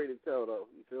a story to tell, though.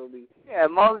 You feel me? Yeah,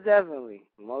 most definitely.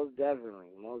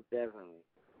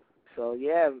 So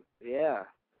yeah,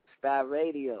 SPATE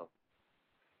Radio.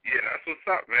 Yeah, that's what's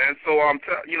up, man. So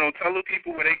tell the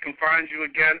people where they can find you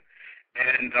again,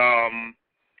 and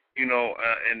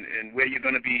and where you're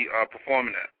gonna be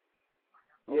performing at.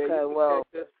 Yeah,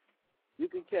 okay, you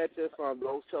can catch us on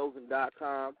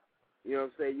thosechosen.com. You know what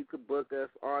I'm saying? You could book us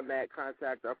on that,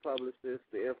 contact our publicist.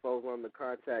 The info's on the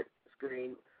contact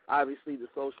screen. Obviously, the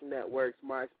social networks,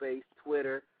 MySpace,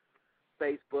 Twitter,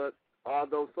 Facebook, all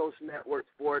those social networks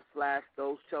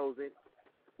 /thosechosen.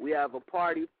 We have a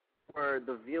party for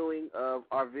the viewing of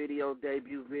our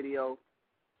debut video,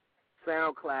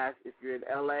 Sound Clash. If you're in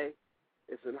L.A.,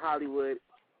 it's in Hollywood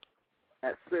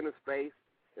at Center Space.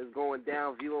 It's going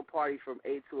down, viewing party from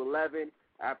 8 to 11,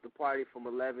 after party from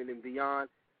 11 and beyond.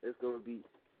 There's going to be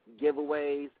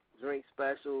giveaways, drink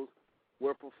specials.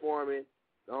 We're performing.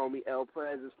 The homie El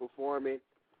Prez is performing.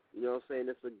 You know what I'm saying?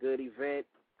 It's a good event.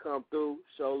 Come through,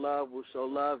 show love, we'll show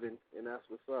love, and that's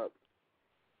what's up.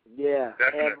 Yeah.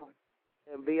 Definitely.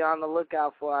 And be on the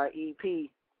lookout for our EP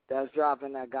that's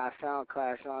dropping that got Sound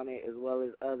Clash on it, as well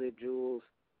as other jewels.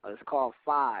 It's called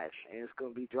 5, and it's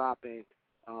going to be dropping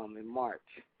in March.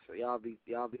 So y'all be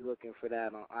looking for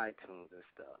that on iTunes and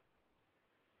stuff.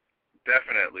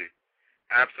 Definitely.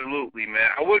 Absolutely,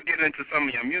 man. I would get into some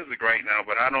of your music right now,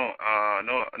 but I don't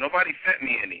nobody sent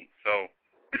me any, so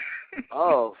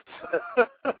Oh. Well,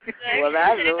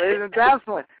 isn't that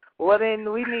fun? Well,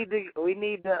 then we need to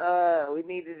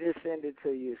just send it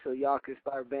to you so y'all can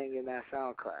start banging that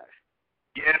Sound Clash.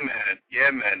 Yeah,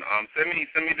 man. Send me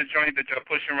the joint that y'all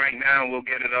pushing right now, and we'll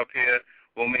get it up here.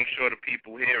 We'll make sure the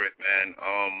people hear it, man.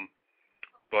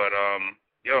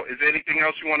 Yo, is there anything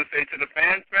else you want to say to the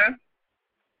fans, man?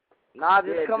 Nah,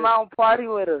 just come out and party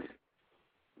with us.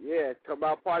 Yeah, come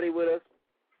out, party with us.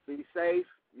 Be safe.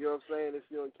 You know what I'm saying? If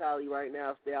you're in Cali right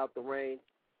now, stay out the rain.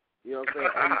 You know what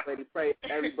I'm saying?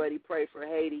 Everybody pray for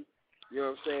Haiti. You know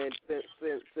what I'm saying?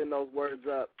 Send those words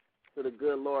up to the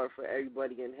good Lord for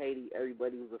everybody in Haiti.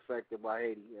 Everybody who's affected by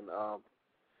Haiti,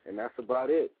 and that's about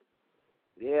it.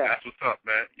 Yeah. That's what's up,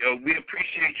 man. Yo, we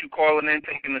appreciate you calling in,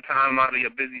 taking the time out of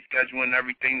your busy schedule and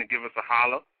everything to give us a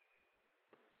holler.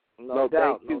 No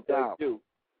doubt.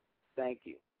 Thank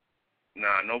you.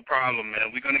 Nah, no problem,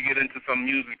 man. We're going to get into some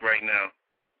music right now.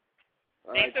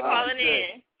 Thanks for calling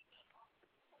in.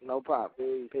 No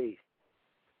problem. Peace.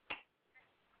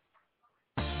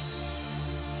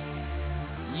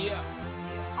 Yeah.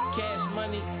 Cash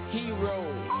Money,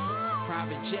 Heroes,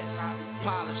 private jets,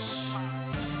 polish.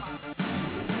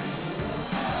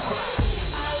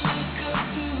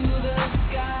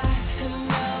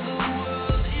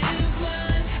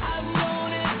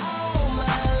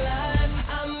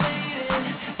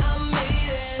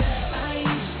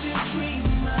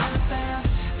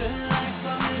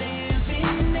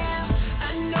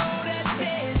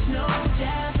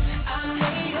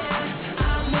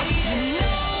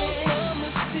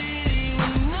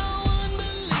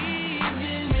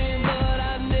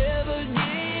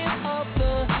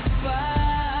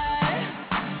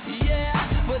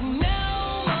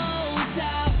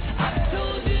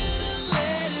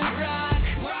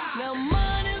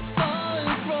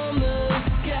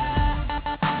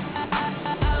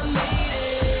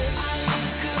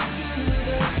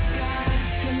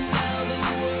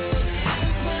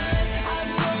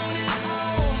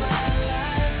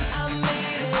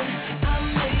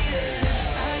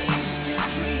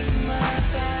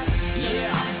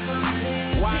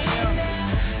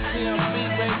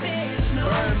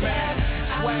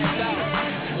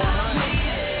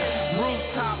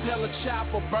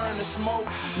 Burn the smoke,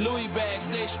 Louis bags,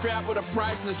 they strap with a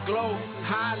priceless glow.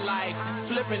 High life,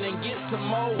 flipping and get some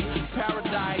more.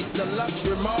 Paradise, the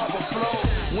luxury marble flow.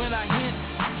 When I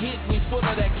hit me full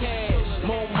of that cash.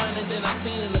 More money than I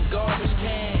seen in the garbage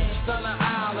can. Stunner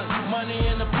Island, money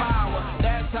in the power.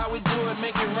 That's how we do it,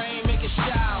 make it rain, make it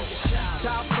shower.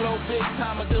 Top flow, big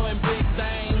time, doing big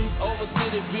things. Over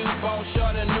city view, ball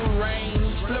short a new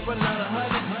range. Flip another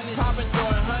 100, popping,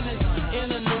 throwing hundreds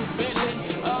in a new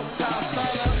Bentley. Uptown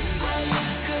Stunner.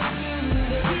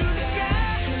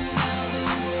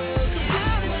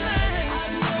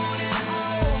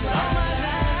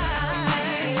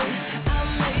 I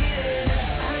made it.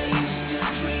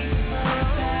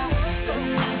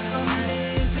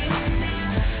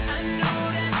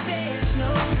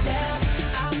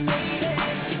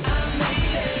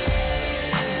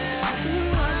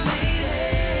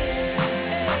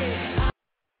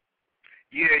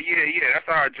 Yeah. That's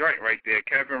our joint right there.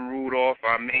 Kevin Rudolph,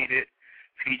 I Made It,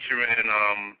 featuring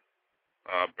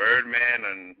Birdman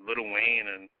and Lil Wayne,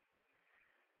 and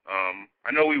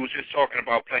I know we was just talking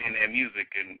about playing their music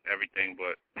and everything,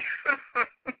 but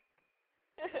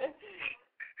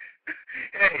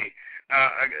hey,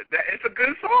 it's a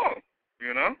good song,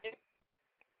 you know.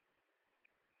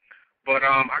 But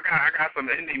I got some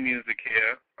indie music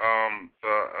here.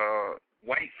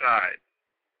 White Side.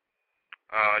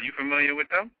 You familiar with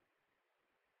them?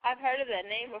 I've heard of that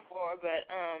name before, but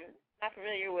not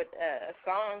familiar with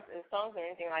songs or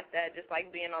anything like that. Just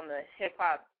like being on the hip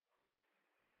hop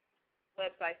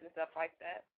websites and stuff like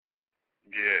that.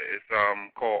 Yeah, it's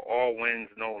called All Wins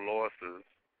No Losses.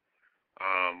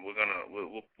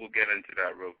 We'll get into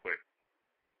that real quick.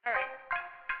 All right.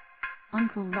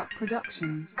 Uncle Rock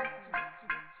Productions.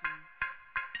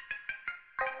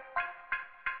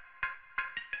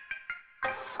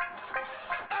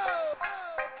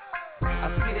 I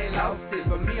see they lost it,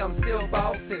 but me, I'm still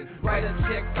bossing. Write a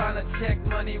check, sign a check,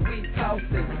 money we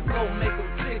tossing. Flow make them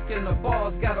sick, and the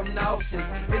balls got them nauseous.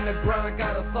 In the grind,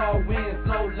 got us all wins,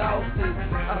 no losses.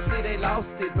 I see they lost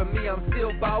it, but me, I'm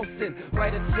still bossing.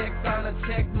 Write a check, sign a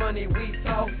check, money we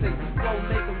tossing. Flow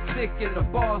make them sick, and the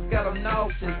balls got them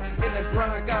nauseous. In the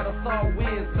grind, got us all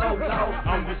wins, no losses.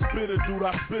 I'm the spitter, dude,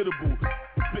 I spittable.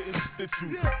 Spittin' shit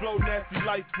you. Flow nasty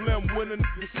like phlegm when a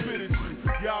nigga spit at you.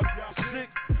 Y'all sick?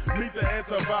 Meet the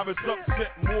antivirus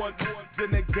upset more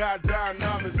than that guy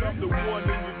dynamics. I'm the one in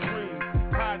your dream,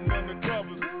 hiding under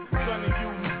covers. Son of you,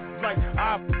 like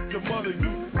I the mother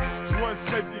you. Run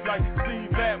safety like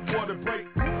Steve Atwater, break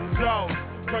jaws.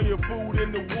 Turn your food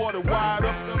in the water, wide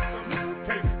up.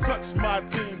 Can't touch my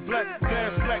team. Black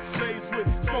gas, black shades with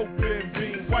scope and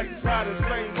beam. White side and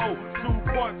same old,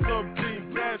 2 parts of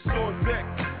team. Cash on deck,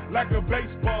 like a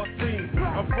baseball team.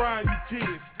 I'm frying you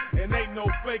kids. And ain't no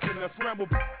faking. I scramble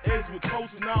eggs with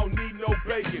toast and I don't need no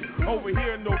bacon. Over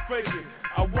here, no faking.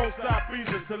 I won't stop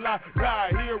either till I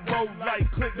die. Hero like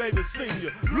Clint Davis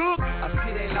Sr. Look! I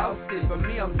see they lost it, but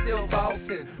me, I'm still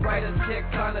bossing. Write a check,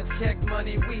 sign a check,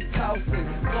 money we tossing.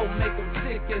 Flow make them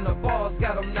sick, and the balls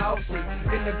got them nauseous.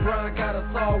 In the grind, got us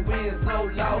all wins, no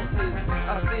losses.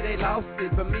 I see they lost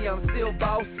it, but me, I'm still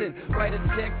bossing. Write a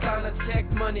check, sign a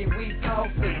check, money we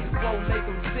tossing. Flow make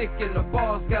them sick, and the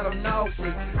balls got them nauseous.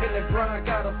 In the grind,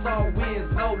 got us all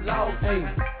wins, no losses. Hey,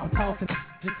 I'm tossing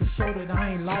just to show that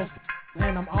I ain't lost.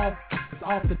 And I'm off, it's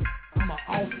off the I'm a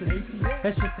Austin.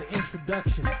 That's just an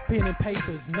introduction. Pen and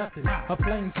paper is nothing. A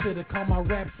flame sitter, call my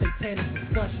rap satanic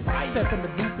discussion. Step in the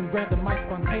booth and grab the mic,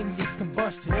 spontaneous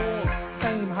combustion.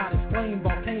 Same hot as flame,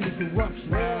 volcanic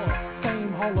eruption.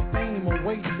 Same Hall of Fame,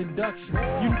 awaiting induction.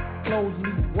 You clothes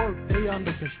need work, they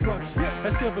under construction.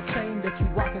 That silver chain that you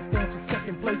rockin' stands for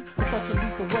second place. For such a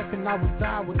lethal weapon, I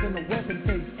reside within a weapon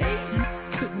case. You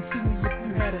couldn't see me if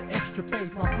you had an extra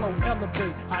face. My flow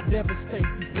elevate, I devastate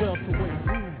these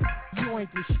welterweights. You ain't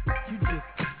the shit, you just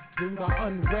dude. I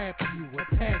unwrap you,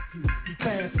 attack you, you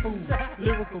fast food.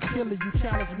 Lyrical killer, you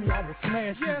challenge me, I will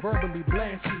smash you, verbally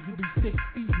blast you. You be 6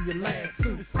 feet in your last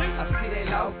suit. I see they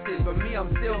lost it, but me, I'm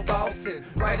still bossing.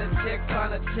 Write a check,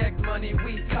 sign a check, money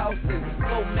we tossing.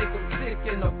 Flow make them sick,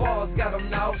 and the balls got them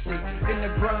nauseous. In the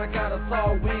grind, got us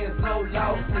all wins, no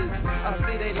losses. I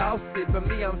see they lost it, but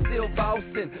me, I'm still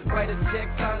bossing. Write a check,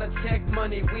 sign a check,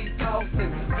 money we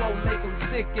tossing. Flow make them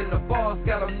sick, and the balls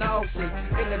got them nauseous.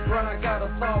 In the grind, got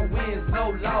us all wins, no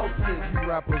losses. You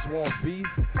rappers want beef?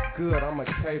 Good, I'm a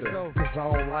cater. Cause I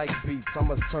don't like beats,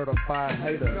 I'm a certified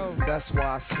hater. That's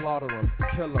why I slaughter them,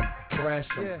 kill them, thrash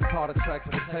them. Call the tracks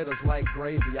potatoes like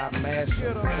gravy, I mash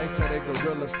them. They say they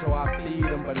gorillas, so I feed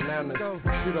them bananas.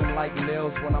 Shoot them like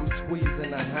nails when I'm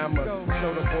squeezing a hammer.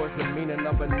 Show the boys the meaning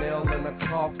of a nail in a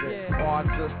coffin. Or I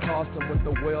just toss them with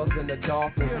the whales and the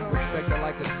dolphins. Respect it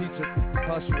like a teacher,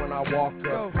 hush when I walk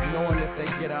up. Knowing if they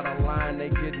get out of line, they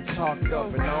getting chalked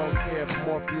up. And I don't care if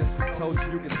Morpheus told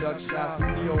you can duck shots.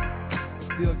 Neo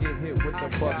still get hit with the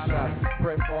buckshot.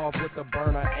 Brett Favre with the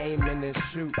burner, aiming and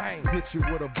shoot. Bang. Hit you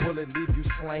with a bullet, leave you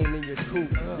slain in your coop.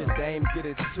 Your dame get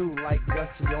it too, like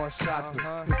Gussie on shots.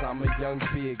 Cause I'm a young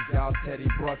big, y'all Teddy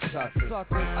Bruck shots.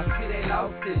 I see they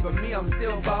lost it, but me, I'm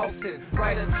still bossing.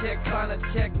 Write a check, sign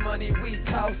a check, money we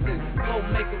tossing. Flow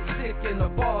make them sick, and the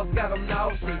balls got them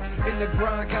nauseous. In the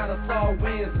grind, got us all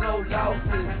wins, no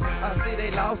losses. I see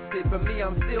they lost it, but me,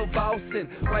 I'm still bossing.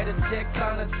 Write a check,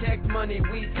 sign a check, money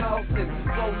we tossing.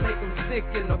 Flow make them sick,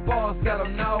 and the balls got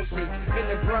them nauseous. In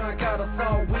the grind, got us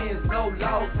all wins, no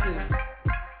losses.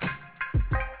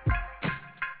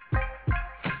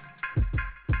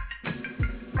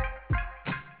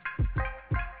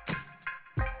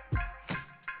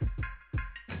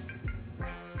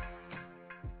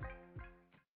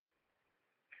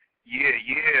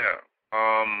 Yeah.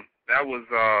 That was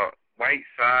White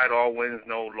Side, All Wins,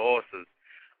 No Losses.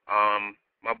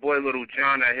 My boy Little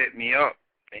John that hit me up,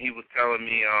 and he was telling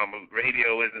me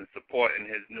radio isn't supporting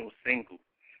his new single.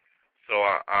 So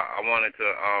I wanted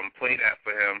to play that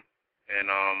for him, and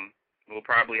we'll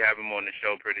probably have him on the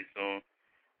show pretty soon.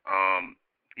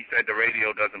 He said the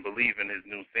radio doesn't believe in his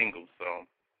new single, so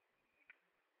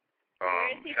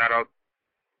shout out.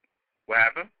 What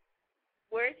happened?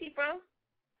 Where is he from?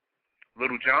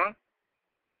 Little John?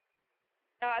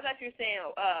 No, I thought you were saying.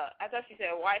 I thought you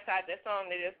said White Side, that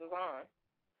song that just was on.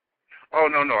 Oh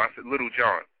no, I said Little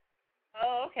John.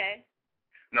 Oh, okay.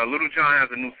 No, Little John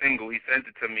has a new single. He sent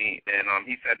it to me, and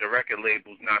he said the record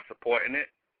label's not supporting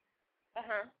it.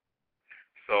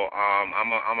 So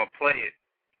I'm a play it,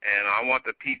 and I want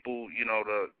the people,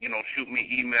 to shoot me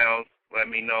emails, let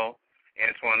me know,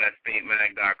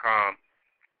 Antoine@SpateMag.com.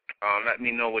 Let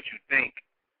me know what you think,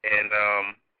 and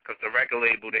because the record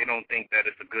label, they don't think that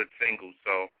it's a good single,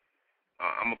 so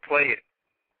I'm gonna play it.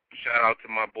 Shout out to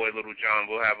my boy Little John.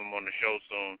 We'll have him on the show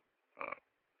soon.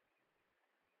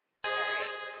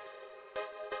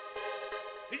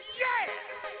 Yeah!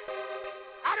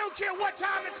 I don't care what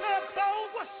time the club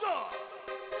closed, what's up?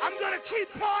 I'm gonna keep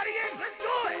partying, let's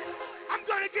do it! I'm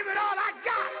gonna give it all I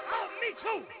got, oh, me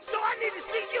too! So I need to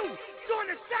see you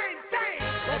doing the same thing!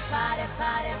 We're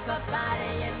party,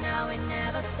 you know we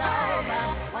never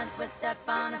sober. Once we step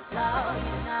on the floor,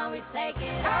 you know we take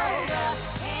it over.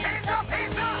 Hands up in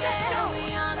the air,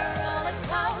 we on a roller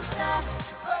coaster.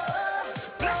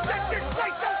 Let's set this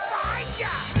place on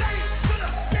fire!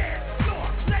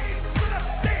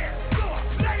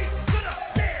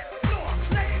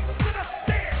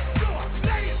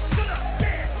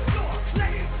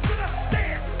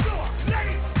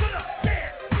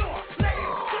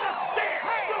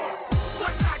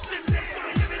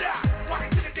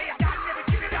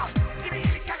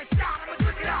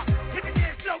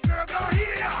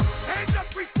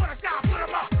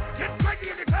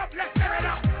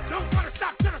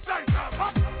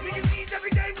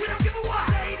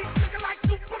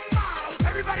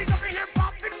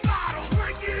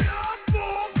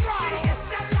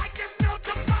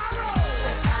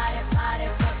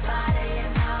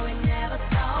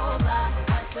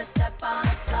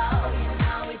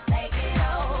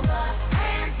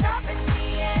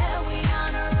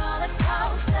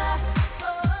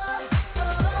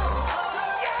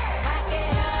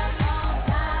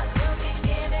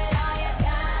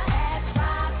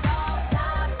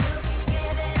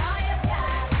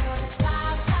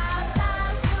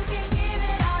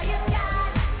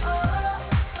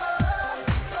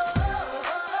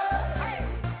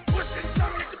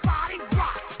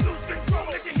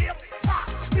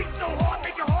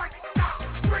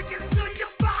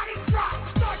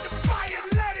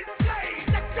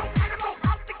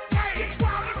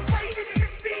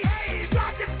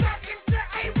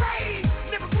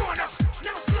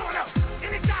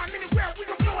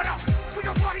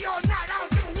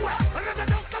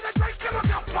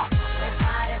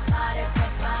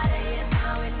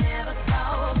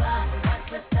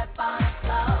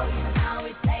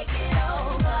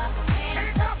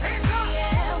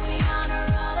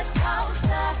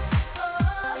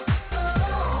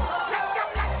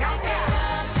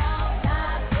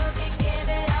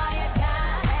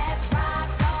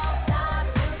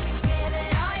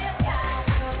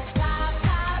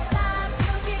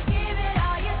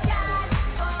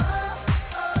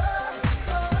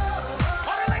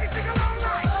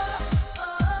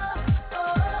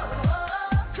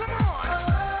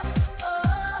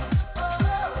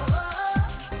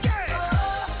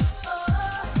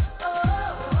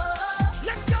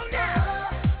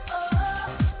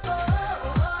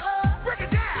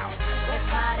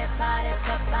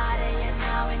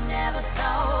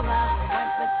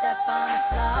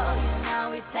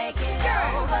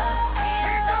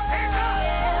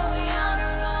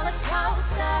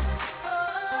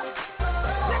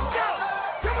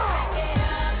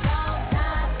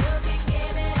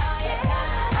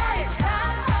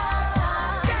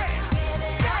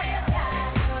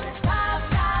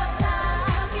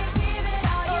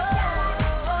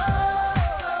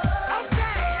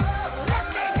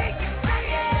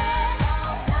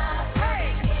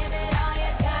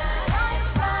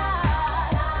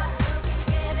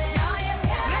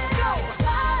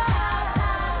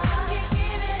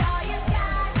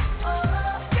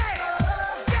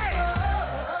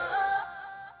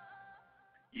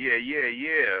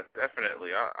 Yeah, definitely.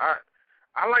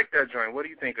 I like that joint. What do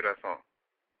you think of that song?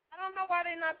 I don't know why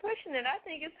they're not pushing it. I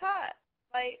think it's hot.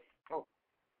 Like, oh,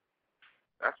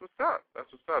 that's what's up.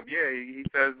 Yeah, he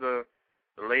says the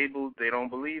the labels, they don't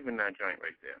believe in that joint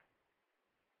right there.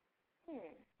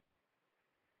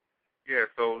 Yeah,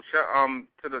 so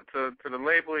to the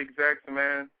label execs,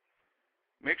 man,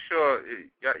 make sure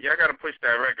y'all got to push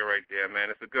that record right there, man.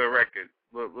 It's a good record.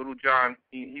 Little John,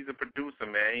 he's a producer,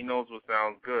 man. He knows what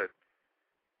sounds good.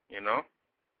 You know?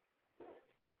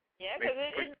 Yeah, because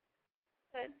it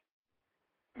good.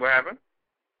 What happened?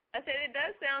 I said it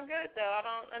does sound good, though. I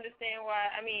don't understand why.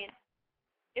 I mean,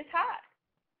 it's hot.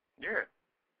 Yeah,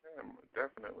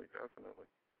 definitely.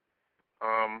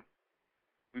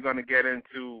 We're gonna get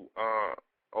into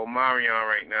Omarion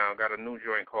right now. Got a new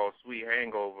joint called Sweet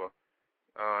Hangover.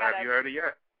 Have you heard it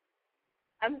yet?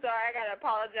 I'm sorry, I gotta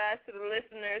apologize to the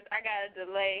listeners. I got a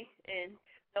delay, and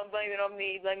don't blame it on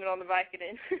me, blame it on the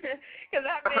Vicodin. Because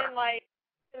I've been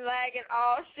lagging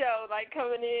all show,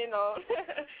 coming in on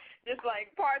just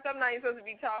parts I'm not even supposed to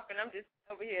be talking. I'm just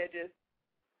over here,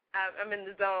 I'm in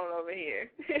the zone over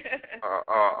here.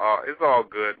 It's all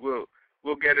good.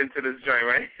 We'll get into this joint,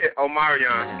 right?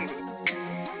 Omarion.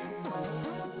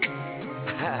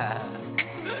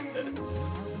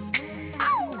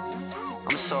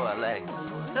 I'm so LA.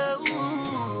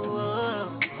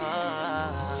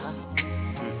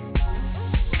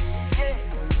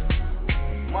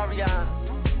 Marion.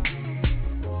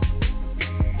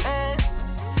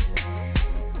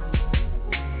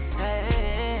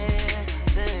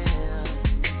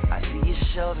 I see your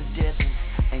shoulder dipping,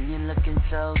 and you're looking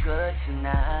so good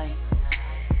tonight.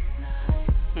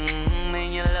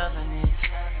 And you're loving it.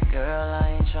 Girl, I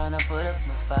ain't tryna put up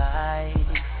my fight.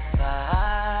 I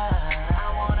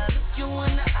wanna look you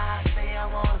in the eye, say I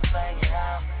wanna play it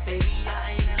out. Baby,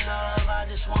 I ain't in love, I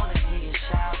just wanna hear you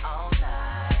shout all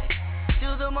night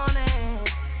till the morning.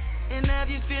 And have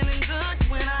you feeling good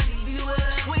when I leave you with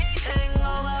a sweet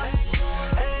hangover?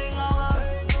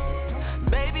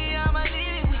 Baby, I'ma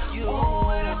leave it with you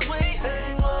with a sweet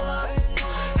hangover.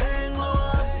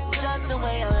 Just the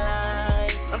way I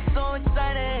like. I'm so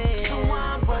excited. So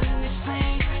I'm running the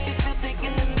street. If you're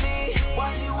thinking of me, why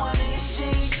you wanting to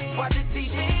sheet? Watch the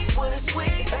TV with a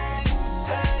sweet hangover.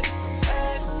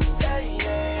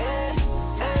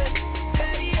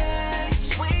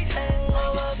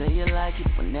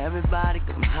 When everybody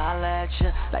come holler at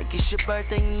you like it's your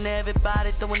birthday and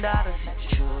everybody throwing dollars at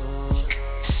you.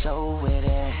 So with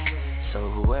it, so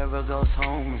whoever goes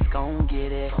home is gon'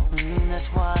 get it. That's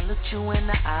why I looked you in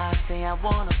the eye, say I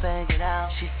wanna bang it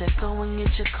out. She said go and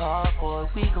get your car, boy,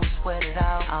 we gon' sweat it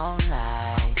out all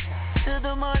night till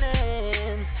the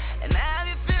morning. And now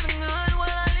you feeling good, well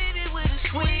I leave you with a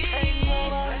sweet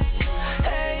hangover.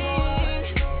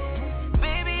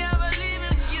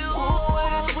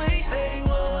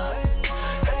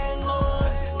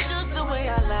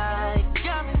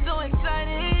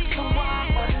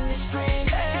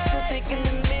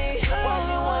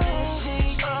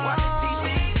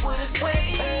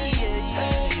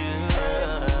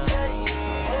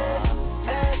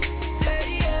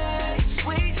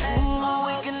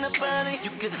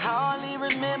 Could hardly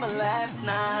remember last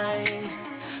night.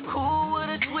 Who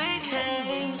would've sweet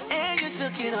came and you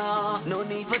took it all? No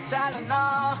need for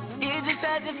Tylenol, it just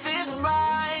had you feeling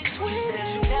right. Sweet as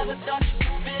you never thought you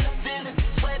could feel a feeling,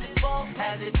 sweat it for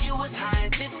as if you was high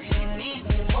and tipsy and need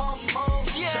me more.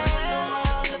 Yeah, so no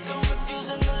longer don't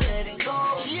refusing to let it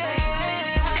go.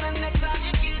 Yeah, how the next time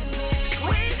you get me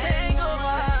sweet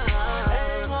hangover.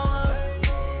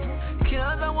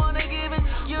 Cause I wanna give it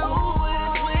to you.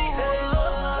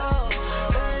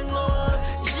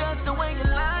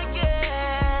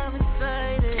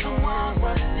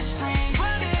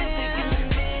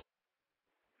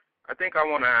 I think I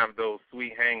want to have those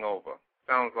Sweet Hangover.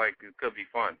 Sounds like it could be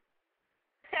fun.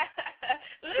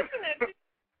 Listen to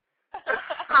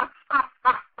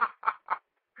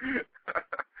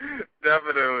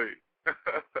Definitely.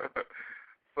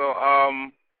 So,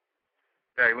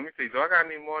 hey, let me see. Do I got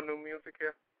any more new music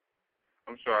here?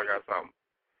 I'm sure I got something.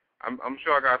 I'm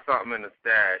sure I got something in the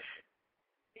stash.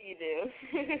 You do.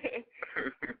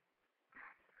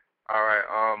 All right.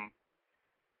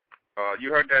 You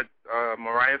heard that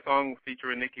Mariah song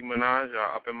featuring Nicki Minaj,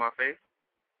 Up in My Face?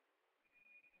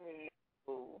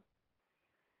 Ooh.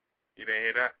 You didn't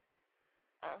hear that?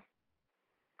 Oh.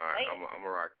 All right, I'm a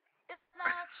rock. It's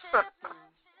not chips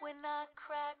when I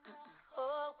crack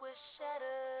or we're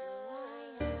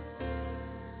shattered.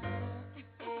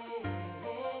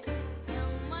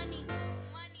 Young money,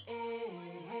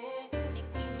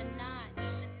 Nicki Minaj.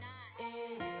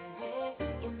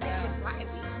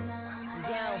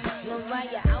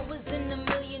 Mariah, I was in $1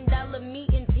 million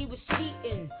meetings, he was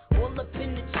cheating. All up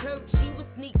in the church, he was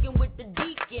sneaking with the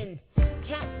deacon.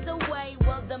 Cats away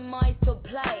while the mice will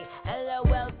play.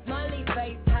 LOL, smiley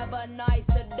face, have a nice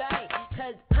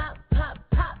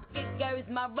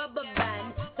my rubber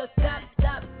band. So stop,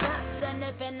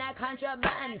 sniffing that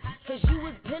contraband. Cause you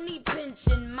was penny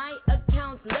pinching, my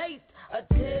account's laced.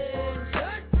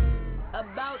 Attention,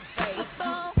 about face.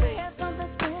 We have something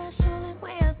special and we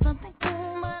have something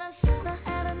good. But I should've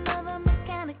had another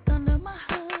mechanic under my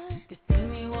hood. You see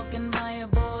me walking by a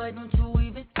boy, don't you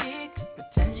even speak.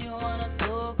 Pretend you wanna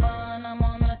talk while I'm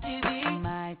on the TV. You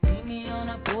might see me on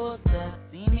a poster,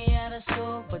 see me at a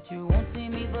show, but you won't see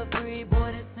me for free,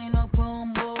 boy, this ain't no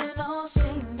promo. And all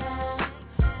shame now,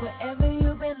 wherever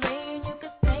you've been laying, you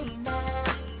can stay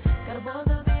now. Got a buzz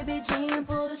of baby Jean,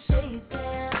 pull the shades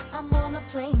down. I'm on a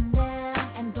plane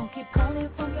now, and don't keep calling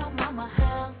from your mama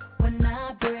house. When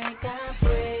I break,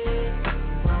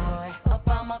 boy, up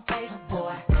on my face,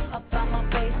 boy, up on my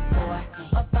face, boy,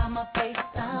 up on my face,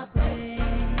 I break,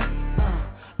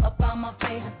 up on my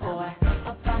face, boy,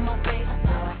 up on my face,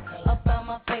 boy, up on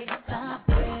my face, I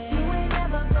break. You ain't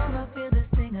never gonna feel this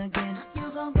thing again.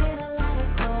 You gon' get a lot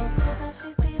of calls, cause she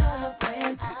see her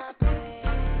friends. I break.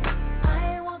 I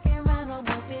ain't walking around no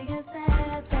more being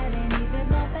sad. That ain't even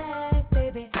my bag,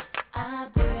 baby. I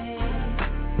break.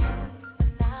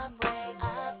 I break.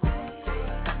 I break.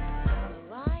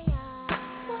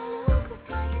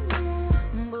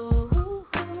 Boo-hoo.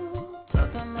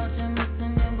 Talking about you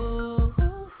missing your boo.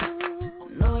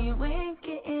 I know you ain't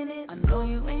getting it. I know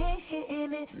you ain't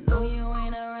hitting it. I know you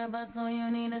ain't a rapper, so you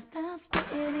need to stop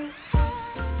spitting it.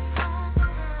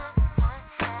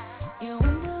 You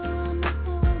wonder who I'm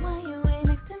messing with while you ain't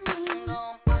next to me.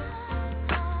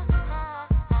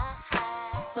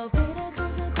 So pay the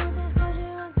consequences, cause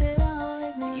you acted all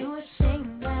like me. You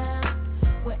ashamed now.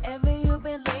 Wherever you've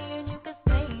been laying, you can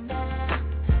stay now.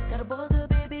 Got a buzz of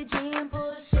baby G and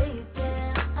pull the shades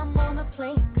down. I'm on a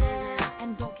plane now,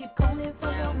 and don't keep calling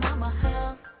from your mama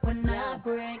house. When I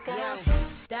break out,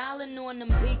 styling on them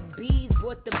big B's,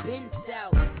 brought the Benz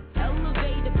out.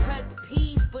 Elevator press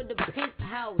P's for the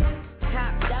penthouse.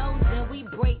 Top down, and we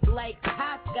break like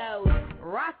tacos.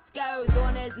 Roscoe's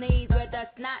on his knees with a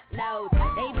snot nose.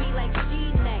 They be like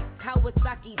she next,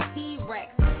 Kawasaki T-Rex.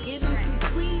 Give him some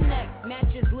Kleenex,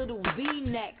 matches little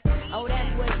V-necks. Oh,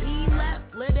 that's what he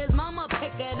left, let his mama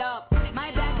pick it up.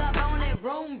 My back up on it,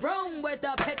 vroom vroom with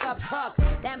a pickup truck.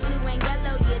 That blue and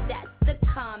yellow, yeah, that's the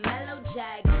Carmelo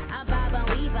Jag. I bob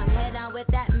and weave, I'm head on with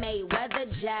that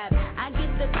Mayweather jab. I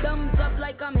get the thumbs up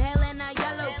like I'm hailing a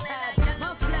yellow cab.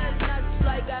 My flesh nuts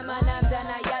like I'm an M and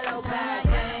a yellow bag.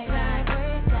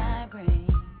 I break,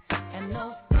 and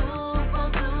no super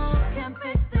can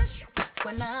fix this.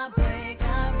 When I break,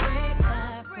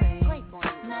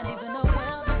 not even a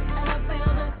welder and a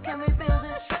builder can rebuild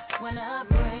it. When I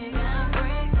break,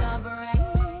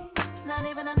 not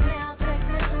even a nail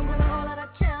technician with a whole lot of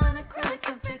chill and acrylic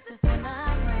can fix it. When I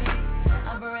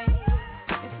break.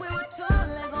 If we were tall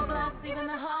Lego blocks, even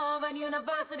the Harvard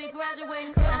University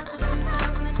graduating class of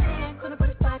 2010 couldn't put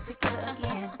it back together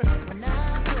again. When I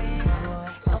break,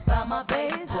 boy, up on my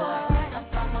face, boy,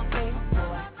 up on my face,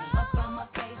 boy, up on my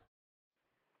face.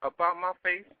 About my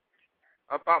face?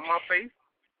 About my face?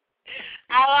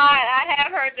 I lied. I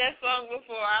have heard that song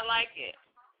before. I like it.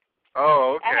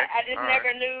 Oh, okay. I just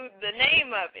never knew the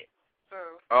name of it. So,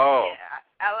 yeah,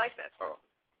 I like that song.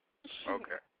 Oh,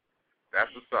 okay.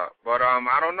 That's what's up. But I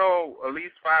don't know,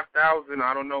 Elise 5000,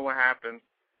 I don't know what happened.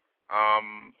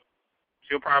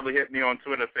 She'll probably hit me on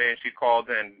Twitter saying she called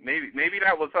in. Maybe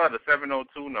that was her, the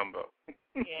 702 number.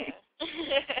 Yeah.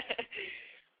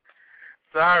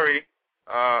 Sorry,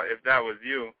 if that was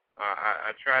you.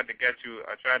 I tried to get you.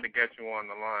 I tried to get you on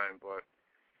the line, but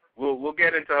we'll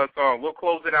get into her song. We'll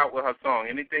close it out with her song.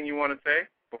 Anything you want to say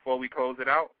before we close it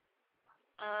out?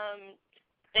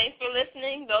 Thanks for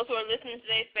listening. Those who are listening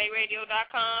today,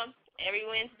 SPATEradio.com every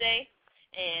Wednesday,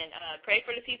 and pray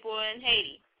for the people in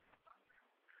Haiti.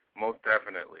 Most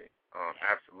definitely.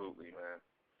 Absolutely, man.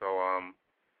 So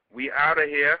we out of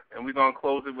here, and we're going to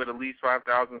close it with Elise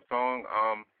 5000 song.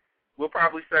 We'll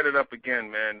probably set it up again,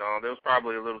 man. There was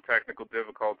probably a little technical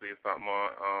difficulty or something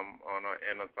on our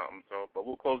end or something. So, but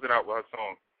we'll close it out with her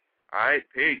song. All right,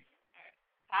 peace.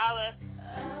 Holla.